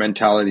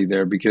mentality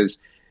there. Because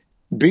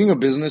being a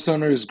business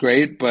owner is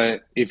great,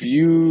 but if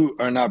you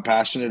are not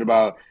passionate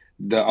about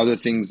the other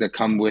things that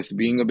come with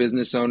being a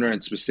business owner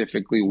and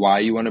specifically why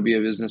you want to be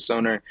a business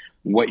owner,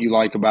 what you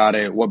like about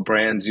it, what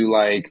brands you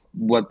like,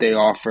 what they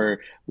offer,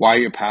 why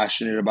you're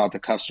passionate about the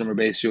customer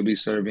base you'll be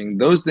serving,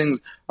 those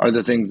things are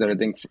the things that I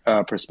think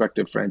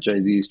prospective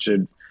franchisees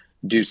should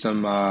do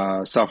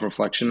some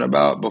self-reflection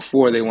about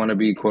before they want to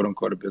be quote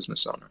unquote a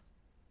business owner.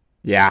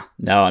 Yeah,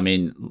 no, I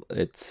mean,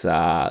 it's,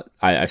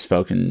 I've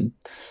spoken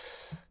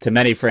to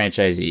many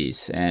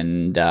franchisees,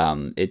 and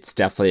it's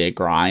definitely a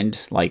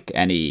grind, like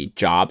any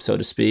job, so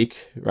to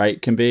speak,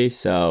 right, can be.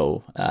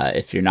 So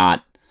if you're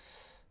not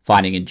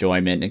finding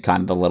enjoyment in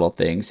kind of the little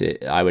things,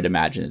 I would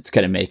imagine it's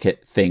going to make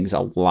things a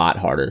lot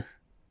harder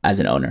as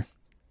an owner.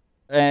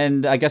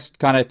 And I guess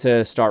kind of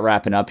to start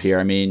wrapping up here,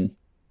 I mean,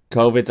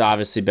 COVID's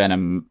obviously been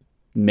a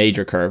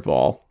major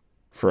curveball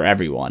for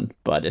everyone,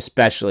 but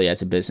especially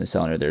as a business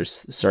owner, there's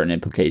certain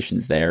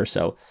implications there.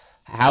 So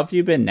how have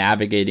you been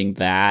navigating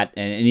that?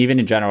 And even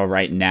in general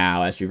right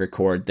now, as we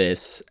record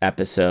this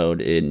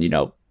episode in,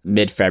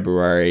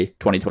 mid-February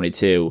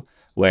 2022,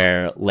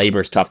 where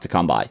labor is tough to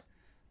come by.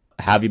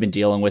 How have you been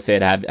dealing with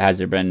it? Has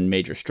there been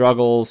major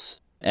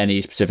struggles? Any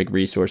specific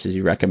resources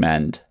you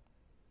recommend?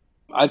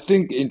 I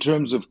think in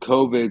terms of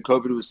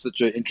COVID was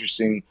such an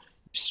interesting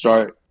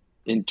start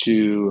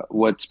into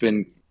what's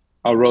been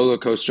a roller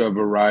coaster of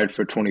a ride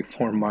for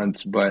 24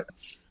 months. But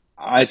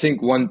I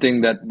think one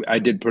thing that I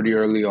did pretty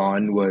early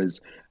on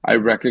was I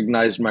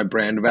recognized my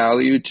brand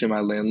value to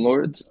my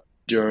landlords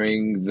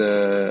during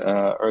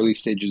the early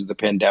stages of the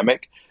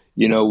pandemic.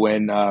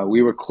 When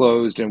we were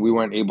closed and we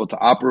weren't able to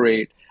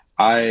operate,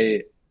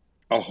 I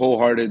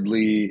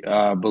wholeheartedly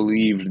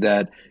believed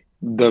that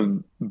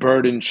the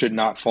burden should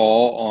not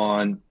fall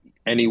on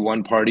any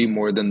one party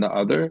more than the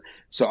other.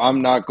 So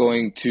I'm not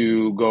going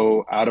to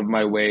go out of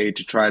my way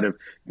to try to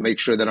make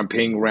sure that I'm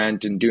paying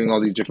rent and doing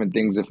all these different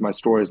things if my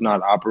store is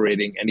not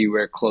operating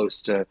anywhere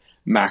close to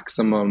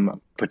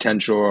maximum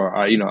potential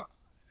or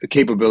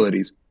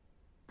capabilities.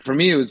 For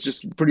me, it was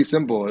just pretty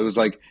simple. It was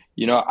like,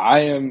 I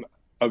am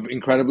an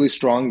incredibly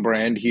strong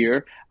brand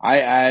here.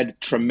 I add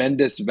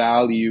tremendous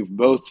value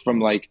both from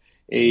like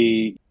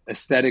a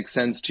aesthetic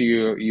sense to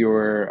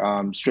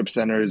your strip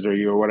centers or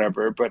your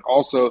whatever, but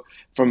also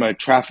from a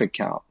traffic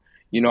count.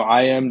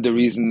 I am the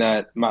reason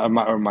that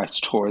my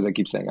stores, I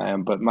keep saying I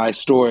am, but my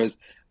stores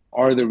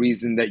are the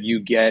reason that you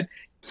get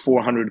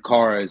 400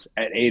 cars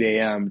at 8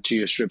 a.m. to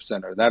your strip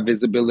center. That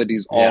visibility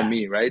is all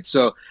me, right?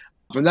 So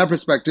from that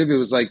perspective, it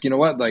was like, you know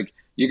what, like,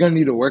 you're going to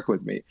need to work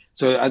with me.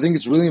 So I think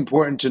it's really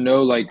important to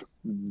know like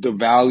the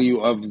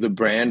value of the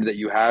brand that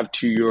you have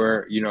to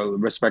your,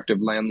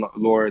 respective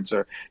landlords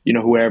or,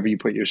 whoever you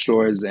put your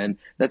stores. And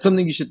that's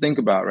something you should think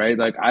about, right?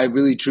 Like I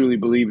really truly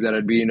believe that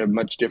I'd be in a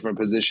much different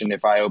position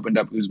if I opened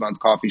up Usman's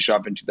coffee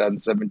shop in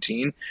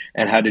 2017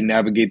 and had to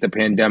navigate the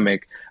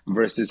pandemic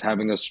versus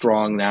having a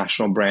strong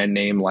national brand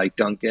name like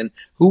Dunkin,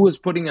 who was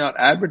putting out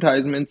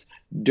advertisements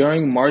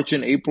during March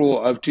and April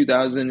of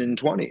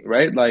 2020,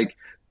 right? Like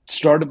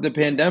start of the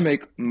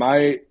pandemic,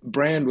 my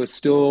brand was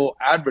still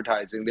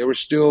advertising. They were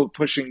still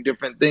pushing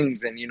different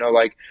things and,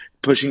 like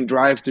pushing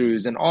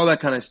drive-throughs and all that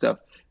kind of stuff.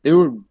 They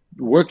were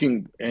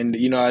working. And,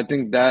 I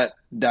think that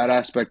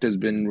aspect has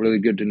been really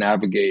good to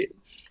navigate.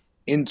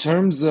 In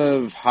terms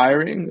of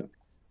hiring,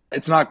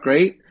 it's not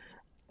great.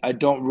 I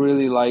don't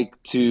really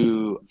like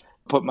to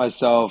put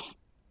myself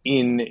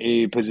in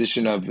a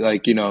position of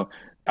like,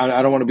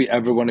 I don't want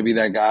to be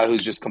that guy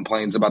who's just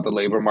complains about the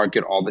labor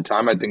market all the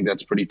time. I think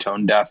that's pretty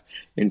tone deaf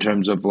in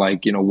terms of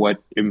like,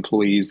 what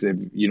employees have,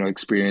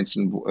 experienced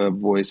and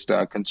voiced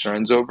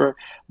concerns over.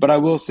 But I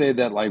will say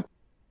that like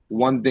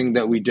one thing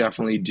that we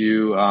definitely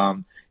do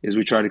is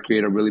we try to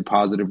create a really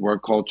positive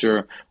work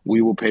culture.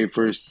 We will pay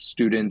for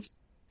students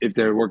if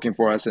they're working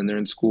for us and they're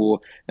in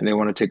school and they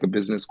want to take a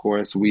business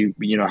course. We,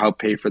 help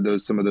pay for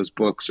some of those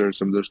books or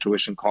some of those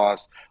tuition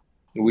costs.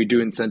 We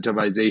do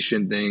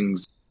incentivization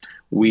things.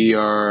 We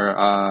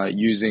are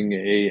using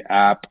a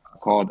app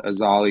called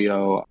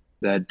Azaleo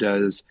that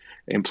does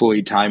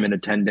employee time and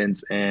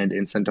attendance and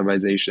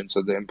incentivization,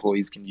 so the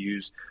employees can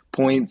use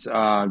points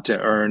to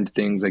earn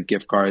things like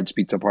gift cards,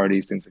 pizza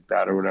parties, things like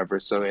that or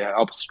whatever. So it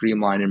helps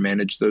streamline and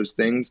manage those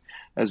things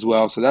as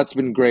well. So that's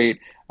been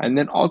great. And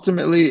then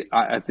ultimately,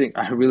 I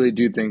really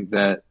do think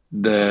that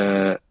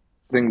the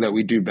thing that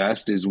we do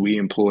best is we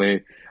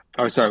empower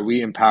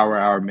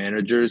our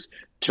managers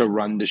to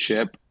run the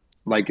ship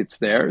like it's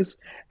theirs,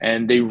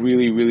 and they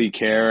really, really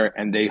care,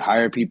 and they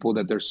hire people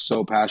that they're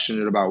so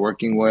passionate about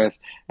working with,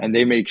 and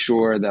they make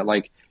sure that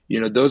like,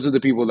 those are the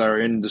people that are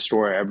in the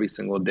store every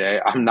single day.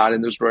 I'm not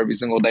in the store every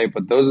single day,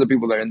 but those are the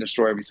people that are in the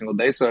store every single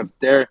day. So if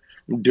they're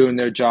doing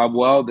their job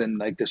well, then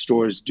like the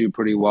stores do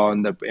pretty well,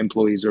 and the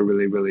employees are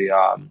really, really,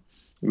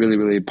 really,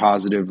 really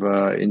positive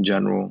in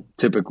general,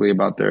 typically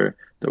about their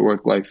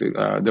work life,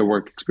 their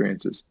work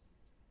experiences.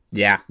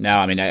 Yeah, no,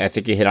 I mean, I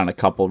think you hit on a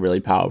couple really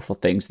powerful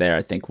things there.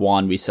 I think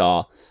one, we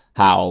saw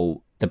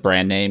how the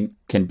brand name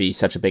can be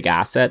such a big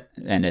asset,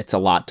 and it's a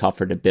lot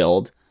tougher to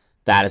build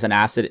that as an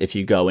asset if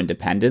you go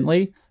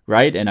independently,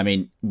 right? And I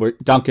mean,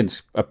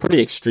 Dunkin's a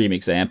pretty extreme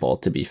example,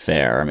 to be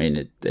fair. I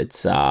mean,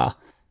 it's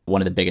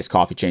one of the biggest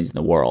coffee chains in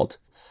the world.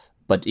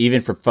 But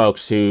even for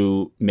folks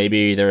who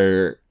maybe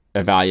they're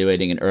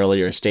evaluating an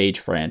earlier stage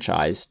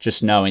franchise,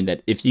 just knowing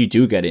that if you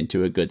do get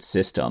into a good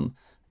system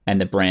and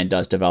the brand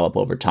does develop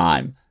over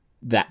time,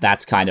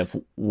 that's kind of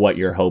what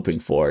you're hoping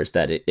for, is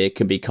that it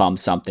can become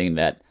something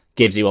that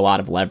gives you a lot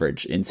of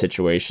leverage in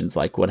situations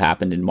like what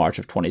happened in March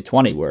of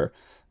 2020, where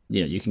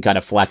you can kind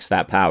of flex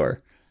that power.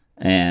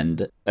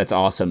 And that's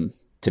awesome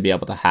to be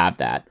able to have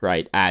that,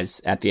 right?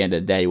 As at the end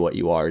of the day, what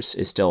you are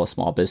is still a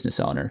small business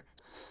owner.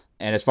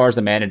 And as far as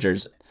the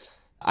managers,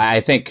 I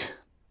think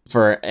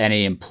for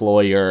any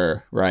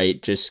employer, right,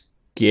 just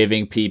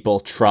giving people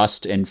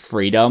trust and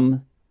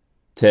freedom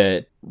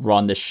to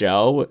run the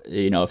show,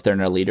 if they're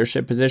in a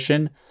leadership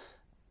position,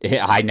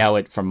 I know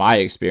it from my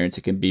experience,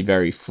 it can be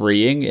very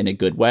freeing in a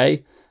good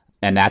way.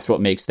 And that's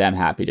what makes them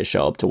happy to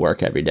show up to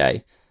work every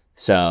day.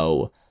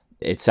 So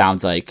it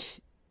sounds like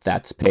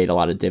that's paid a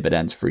lot of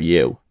dividends for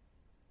you.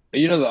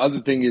 The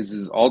other thing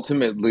is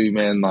ultimately,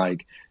 man,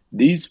 like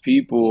these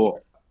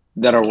people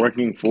that are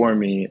working for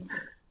me,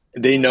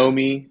 they know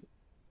me.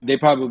 They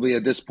probably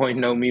at this point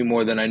know me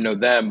more than I know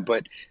them,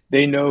 but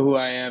they know who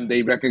I am.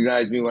 They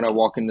recognize me when I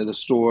walk into the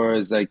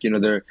stores. Like,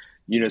 they're,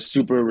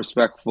 super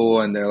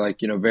respectful, and they're like,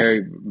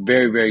 very,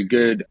 very, very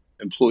good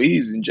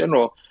employees in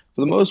general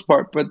for the most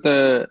part. But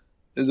the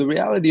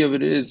reality of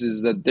it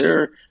is that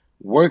they're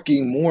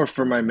working more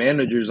for my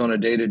managers on a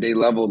day-to-day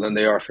level than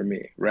they are for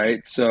me,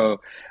 right?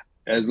 So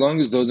as long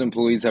as those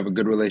employees have a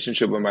good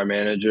relationship with my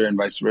manager and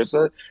vice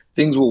versa,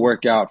 things will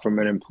work out from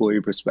an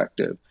employee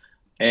perspective.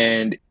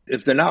 And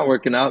if they're not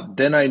working out,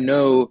 then I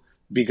know,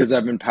 because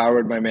I've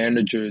empowered my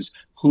managers,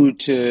 who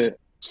to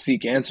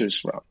seek answers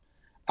from.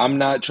 I'm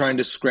not trying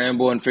to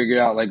scramble and figure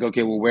out like,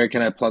 okay, well, where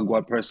can I plug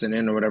what person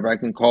in or whatever. I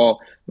can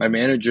call my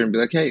manager and be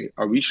like, hey,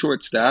 are we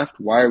short-staffed?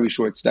 Why are we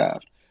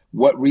short-staffed?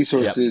 What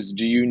resources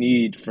do you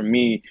need from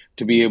me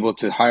to be able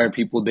to hire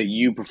people that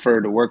you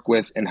prefer to work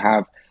with and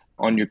have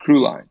on your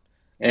crew line?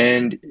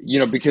 And,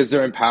 because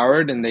they're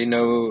empowered and they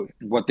know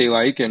what they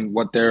like and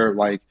what their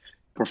like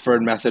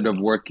preferred method of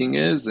working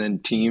is,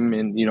 and team,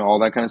 and all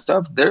that kind of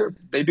stuff,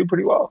 they do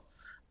pretty well.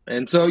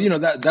 And so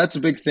that's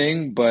a big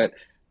thing, but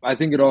I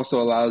think it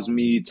also allows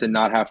me to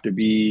not have to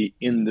be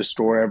in the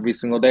store every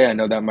single day. I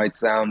know that might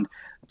sound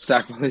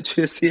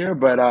sacrilegious here,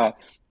 but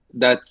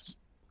that's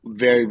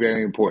very,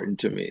 very important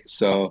to me.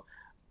 So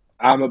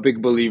I'm a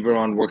big believer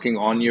on working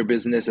on your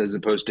business as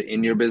opposed to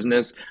in your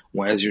business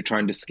as you're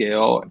trying to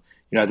scale.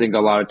 I think a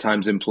lot of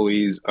times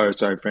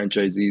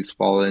franchisees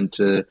fall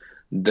into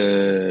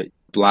the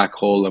black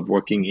hole of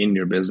working in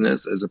your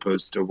business as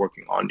opposed to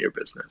working on your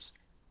business.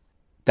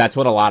 That's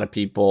what a lot of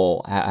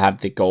people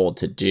have the goal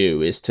to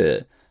do, is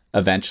to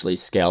eventually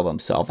scale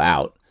themselves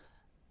out.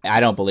 I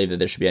don't believe that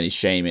there should be any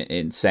shame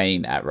in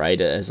saying that,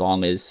 right? As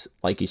long as,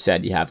 like you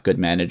said, you have good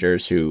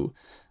managers who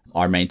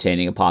are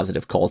maintaining a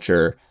positive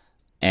culture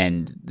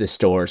and the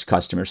store's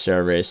customer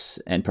service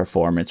and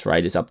performance,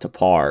 right, is up to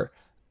par.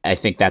 I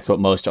think that's what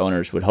most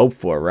owners would hope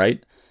for,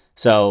 right?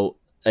 So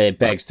it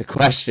begs the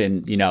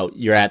question,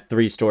 you're at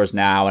 3 stores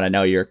now, and I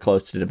know you're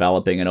close to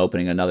developing and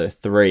opening another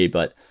 3,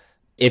 but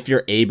if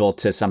you're able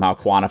to somehow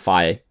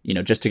quantify,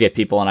 just to get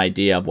people an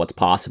idea of what's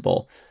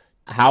possible,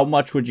 how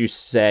much would you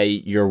say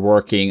you're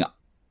working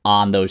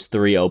on those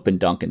 3 open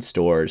Dunkin'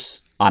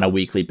 stores on a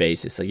weekly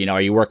basis? Like,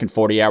 are you working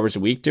 40 hours a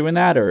week doing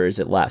that, or is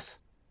it less?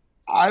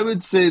 I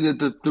would say that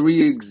the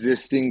 3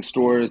 existing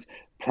stores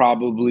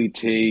probably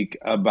take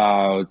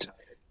about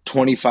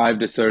 25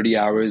 to 30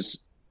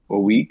 hours a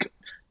week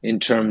in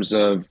terms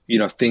of,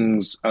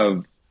 things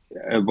of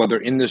whether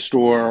in the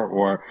store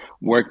or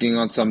working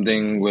on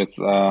something with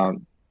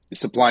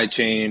supply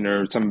chain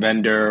or some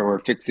vendor or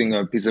fixing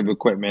a piece of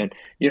equipment,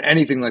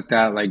 anything like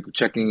that, like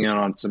checking in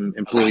on some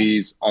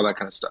employees, all that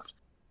kind of stuff.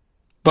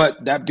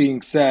 But that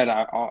being said,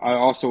 I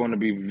also want to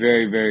be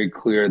very, very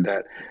clear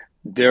that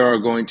there are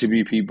going to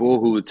be people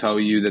who would tell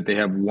you that they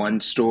have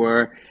 1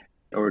 store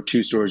or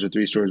 2 stores or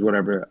 3 stores,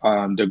 whatever.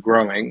 They're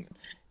growing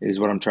is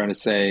what I'm trying to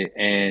say.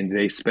 And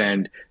they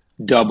spend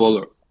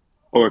double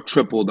or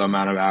triple the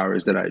amount of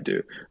hours that I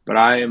do. But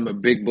I am a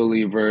big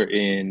believer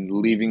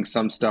in leaving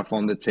some stuff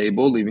on the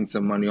table, leaving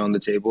some money on the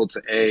table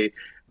to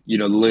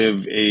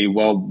live a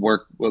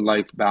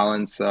work-life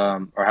balance,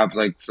 or have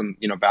like some,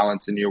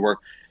 balance in your work,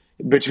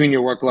 between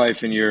your work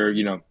life and your,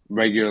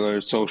 regular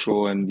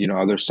social and,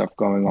 other stuff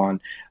going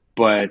on.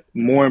 But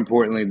more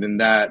importantly than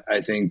that,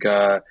 I think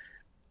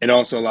it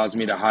also allows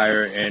me to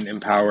hire and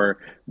empower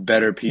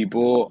better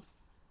people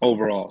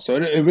overall. So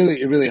it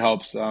really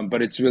helps,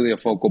 but it's really a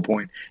focal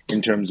point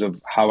in terms of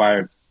how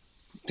I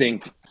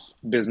think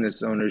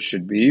business owners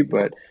should be.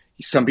 But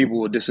some people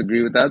will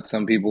disagree with that.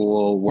 Some people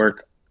will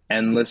work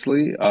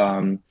endlessly.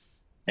 And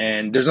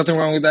there's nothing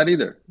wrong with that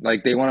either.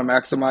 Like, they want to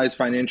maximize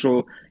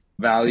financial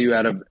value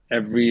out of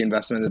every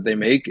investment that they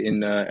make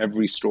in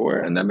every store.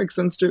 And that makes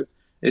sense too.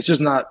 It's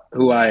just not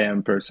who I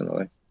am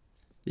personally.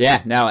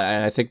 Yeah, no,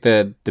 and I think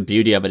the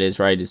beauty of it is,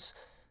 right, is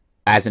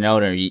as an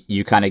owner,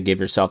 you kind of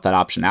give yourself that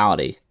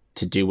optionality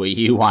to do what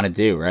you want to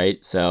do,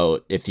 right?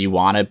 So if you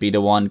want to be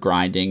the one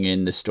grinding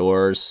in the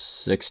stores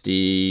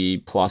 60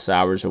 plus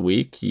hours a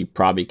week, you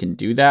probably can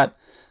do that.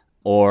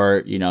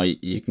 Or,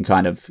 you can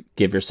kind of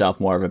give yourself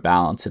more of a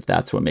balance if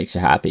that's what makes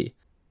you happy.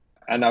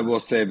 And I will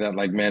say that,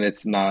 like, man,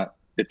 it's not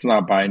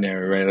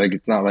binary, right? Like,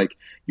 it's not like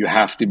you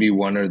have to be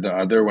one or the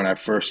other. When I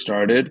first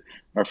started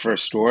my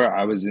first store,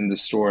 I was in the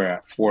store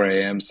at 4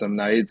 a.m. some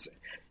nights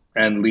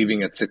and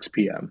leaving at 6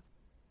 p.m.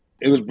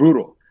 It was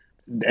brutal.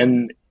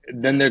 And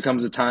then there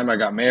comes a time I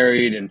got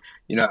married, and,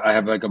 I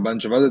have like a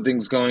bunch of other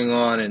things going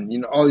on,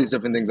 and, all these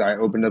different things. I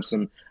opened up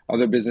some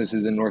other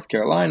businesses in North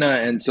Carolina.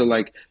 And so,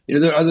 like,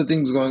 there are other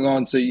things going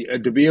on. So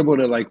to be able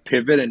to like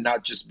pivot and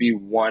not just be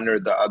one or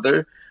the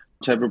other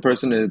type of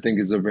person, I think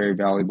is a very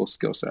valuable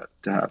skill set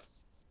to have.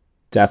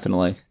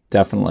 Definitely.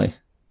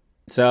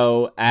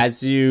 So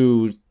as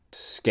you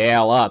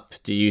scale up,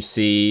 do you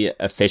see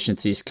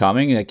efficiencies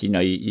coming? Like,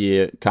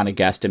 you kind of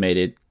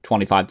guesstimated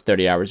 25 to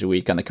 30 hours a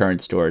week on the current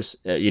stores.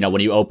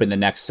 When you open the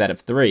next set of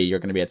 3, you're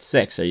going to be at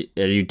 6. Are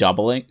you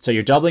doubling? So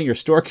you're doubling your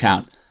store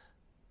count.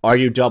 Are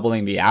you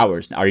doubling the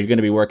hours? Are you going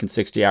to be working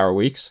 60-hour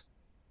weeks?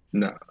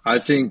 No, I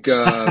think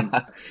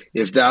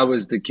if that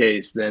was the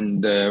case,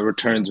 then the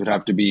returns would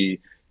have to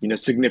be,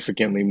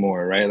 significantly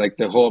more, right? Like,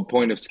 the whole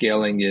point of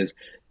scaling is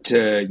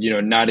to,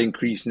 not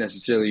increase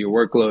necessarily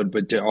your workload,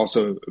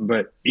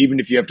 but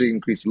even if you have to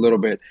increase a little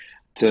bit,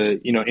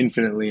 to,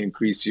 infinitely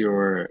increase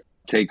your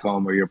take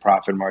home or your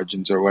profit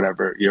margins or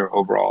whatever, your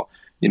overall,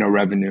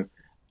 revenue.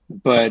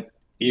 But,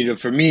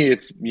 for me,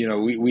 it's,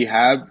 we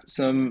have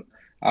some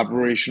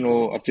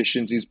operational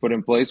efficiencies put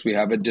in place. We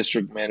have a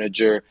district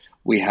manager.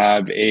 We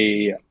have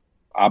a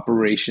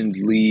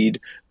operations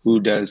lead who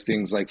does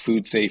things like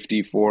food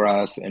safety for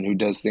us, and who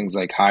does things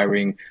like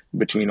hiring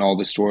between all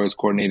the stores,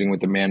 coordinating with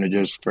the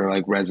managers for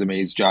like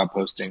resumes, job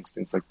postings,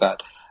 things like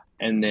that.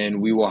 And then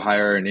we will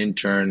hire an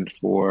intern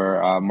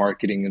for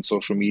marketing and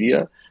social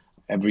media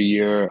every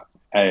year,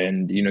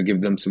 and, give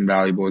them some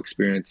valuable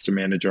experience to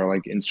manage our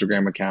like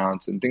Instagram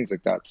accounts and things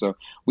like that. So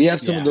we have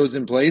some of those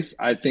in place.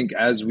 I think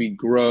as we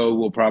grow,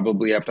 we'll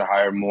probably have to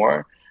hire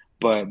more,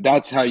 but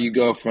that's how you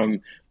go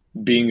from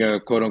being a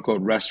quote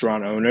unquote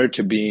restaurant owner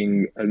to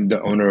being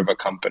the owner of a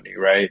company,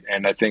 right?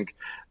 And I think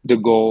the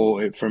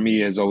goal for me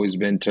has always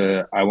been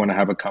I want to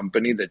have a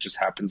company that just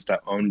happens to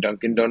own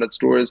Dunkin' Donut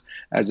stores,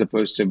 as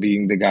opposed to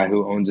being the guy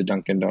who owns a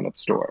Dunkin' Donut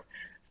store.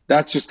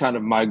 That's just kind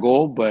of my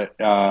goal, but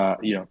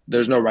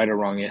there's no right or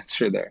wrong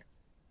answer there.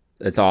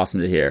 It's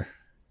awesome to hear.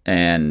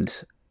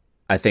 And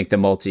I think the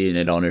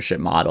multi-unit ownership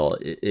model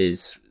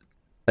is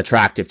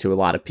attractive to a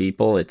lot of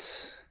people.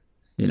 It's,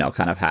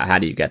 kind of how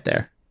do you get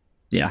there?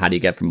 How do you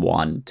get from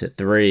 1 to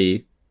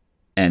 3?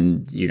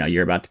 And,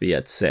 you're about to be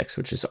at 6,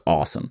 which is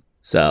awesome.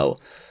 So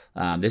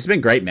this has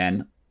been great,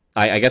 man.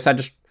 I guess I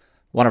just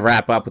want to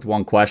wrap up with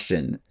one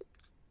question.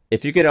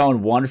 If you could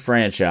own one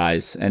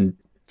franchise and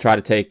try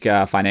to take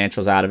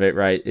financials out of it,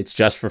 right? It's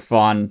just for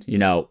fun.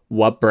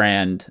 What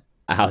brand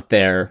out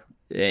there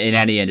in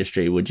any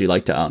industry would you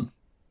like to own?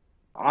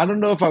 I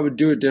don't know if I would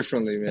do it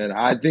differently, man.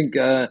 I think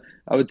I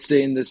would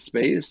stay in this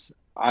space.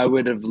 I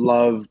would have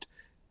loved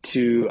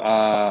to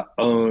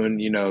own,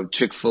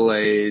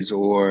 Chick-fil-A's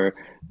or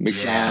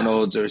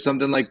McDonald's or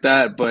something like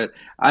that. But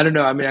I don't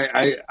know. I mean,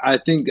 I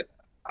think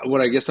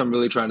what I guess I'm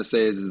really trying to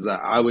say is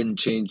that I wouldn't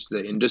change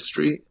the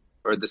industry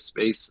or the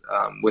space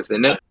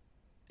within it.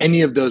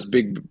 Any of those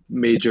big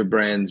major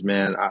brands,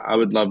 man, I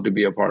would love to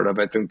be a part of.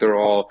 I think they're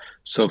all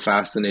so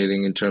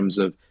fascinating in terms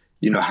of,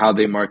 how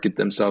they market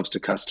themselves to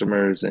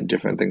customers and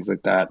different things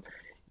like that.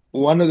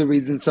 One of the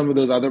reasons some of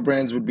those other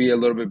brands would be a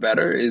little bit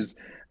better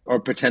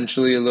or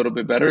potentially a little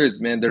bit better is,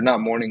 man, they're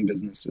not morning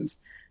businesses.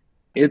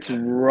 It's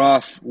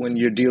rough when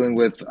you're dealing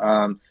with,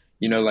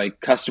 like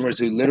customers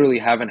who literally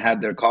haven't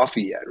had their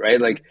coffee yet, right?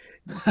 Like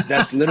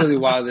that's literally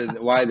why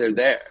they're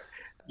there.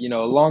 A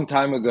long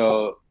time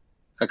ago,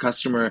 a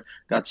customer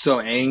got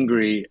so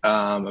angry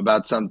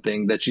about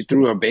something that she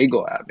threw her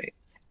bagel at me.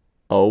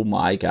 Oh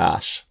my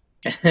gosh.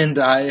 And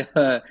I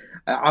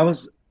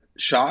was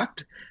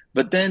shocked.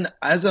 But then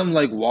as I'm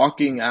like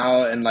walking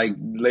out and like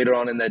later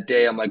on in that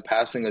day, I'm like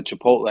passing a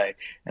Chipotle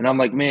and I'm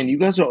like, man, you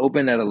guys are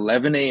open at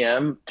 11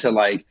 a.m. to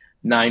like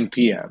 9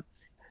 p.m.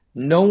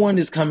 No one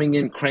is coming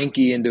in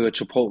cranky into a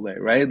Chipotle,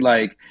 right?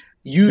 Like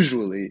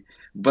usually.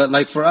 But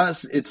like for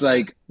us, it's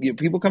like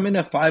people come in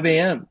at 5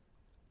 a.m.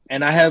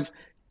 And I have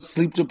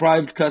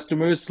sleep-deprived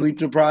customers,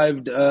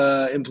 sleep-deprived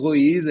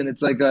employees, and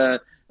it's like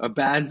a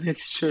bad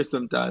mixture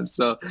sometimes.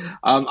 So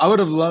I would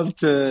have loved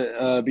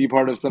to be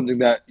part of something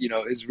that,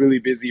 is really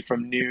busy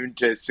from noon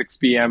to 6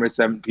 p.m. or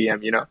 7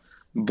 p.m.,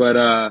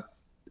 But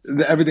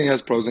everything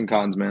has pros and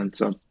cons, man.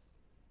 So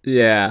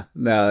yeah,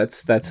 no,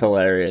 that's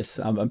hilarious.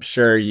 I'm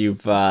sure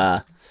you've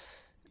been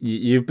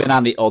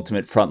on the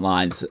ultimate front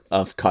lines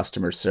of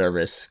customer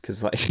service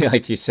because,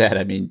 like you said,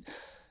 I mean,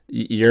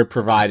 you're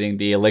providing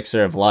the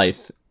elixir of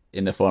life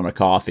in the form of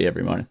coffee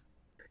every morning.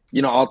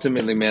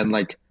 Ultimately, man,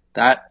 like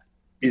that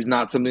is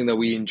not something that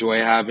we enjoy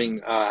having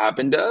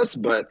happen to us,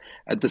 but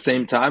at the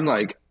same time,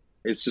 like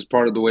it's just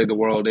part of the way the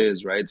world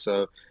is, right?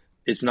 So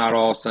it's not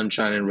all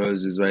sunshine and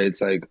roses, right?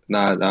 It's like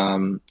not, there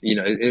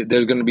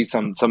are going to be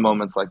some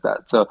moments like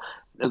that. So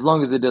as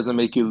long as it doesn't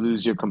make you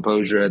lose your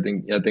composure, I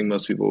think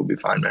most people will be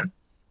fine, man.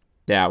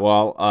 Yeah,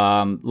 well,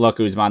 look,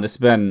 Usman, this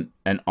has been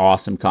an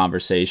awesome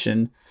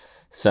conversation.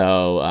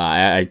 So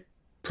I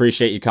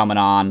appreciate you coming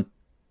on.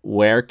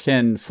 Where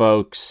can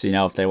folks,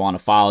 if they want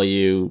to follow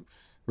you,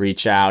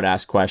 reach out,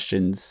 ask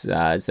questions?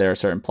 Is there a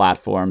certain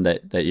platform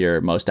that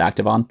you're most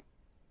active on?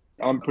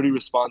 I'm pretty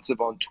responsive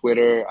on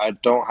Twitter. I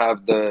don't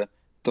have the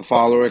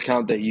follower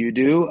account that you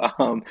do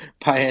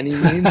by any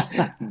means,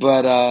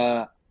 but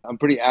I'm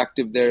pretty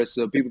active there.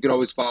 So people can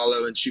always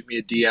follow and shoot me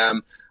a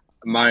DM.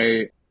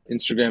 My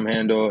Instagram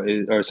handle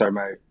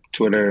my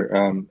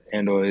Twitter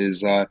handle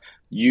is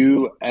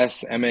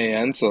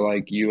USMAN, so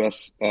like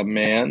US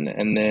man,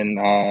 and then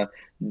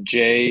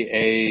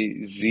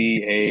JAZAB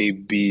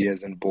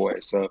as in boy.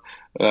 So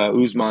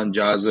Usman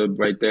Jazab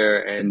right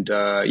there. And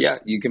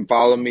you can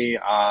follow me.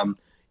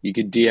 You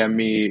could DM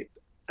me.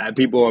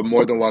 People are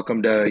more than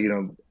welcome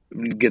to,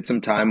 get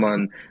some time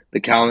on the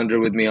calendar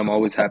with me. I'm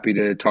always happy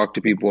to talk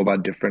to people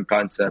about different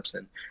concepts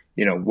and,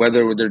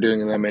 whether they're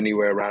doing them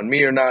anywhere around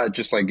me or not,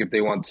 just like if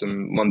they want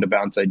someone to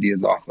bounce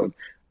ideas off of,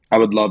 I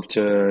would love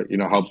to,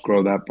 help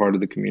grow that part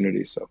of the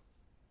community. So.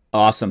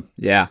 Awesome.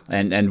 Yeah.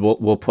 And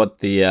we'll put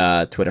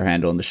the Twitter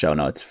handle in the show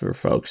notes for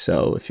folks.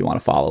 So if you want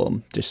to follow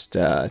them, just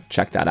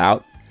check that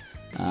out.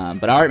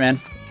 But all right,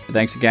 man,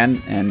 thanks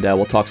again. And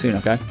we'll talk soon.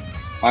 Okay.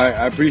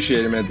 I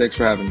appreciate it, man. Thanks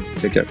for having me.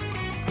 Take care.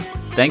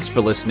 Thanks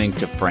for listening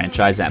to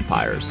Franchise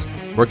Empires.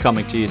 We're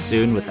coming to you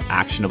soon with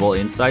actionable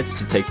insights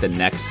to take the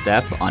next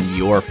step on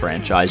your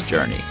franchise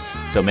journey.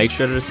 So make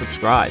sure to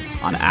subscribe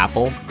on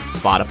Apple,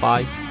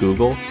 Spotify,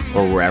 Google,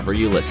 or wherever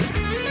you listen.